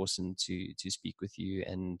 Really awesome to speak with you.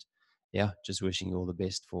 And just wishing you all the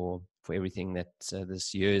best for everything that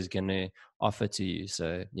this year is going to offer to you.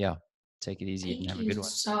 So take it easy and have a good one.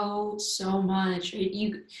 So much.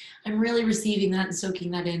 I'm really receiving that and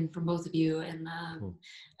soaking that in from both of you. And Cool.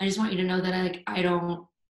 I just want you to know that I don't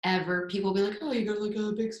ever, people will be like, oh, you got like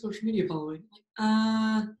a big social media following.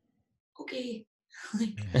 Like, okay.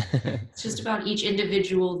 Like, it's just about each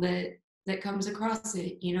individual that comes across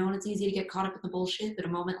it, and it's easy to get caught up in the bullshit. But a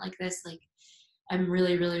moment like this, like, I'm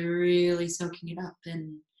really, really, really soaking it up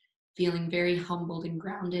and feeling very humbled and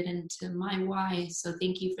grounded into my why. So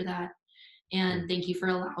thank you for that. And thank you for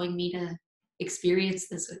allowing me to experience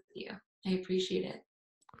this with you. I appreciate it.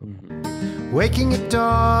 Waking at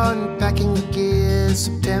dawn, packing the gear,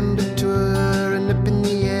 September tour and up in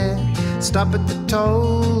the air. Stop at the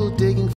toll, digging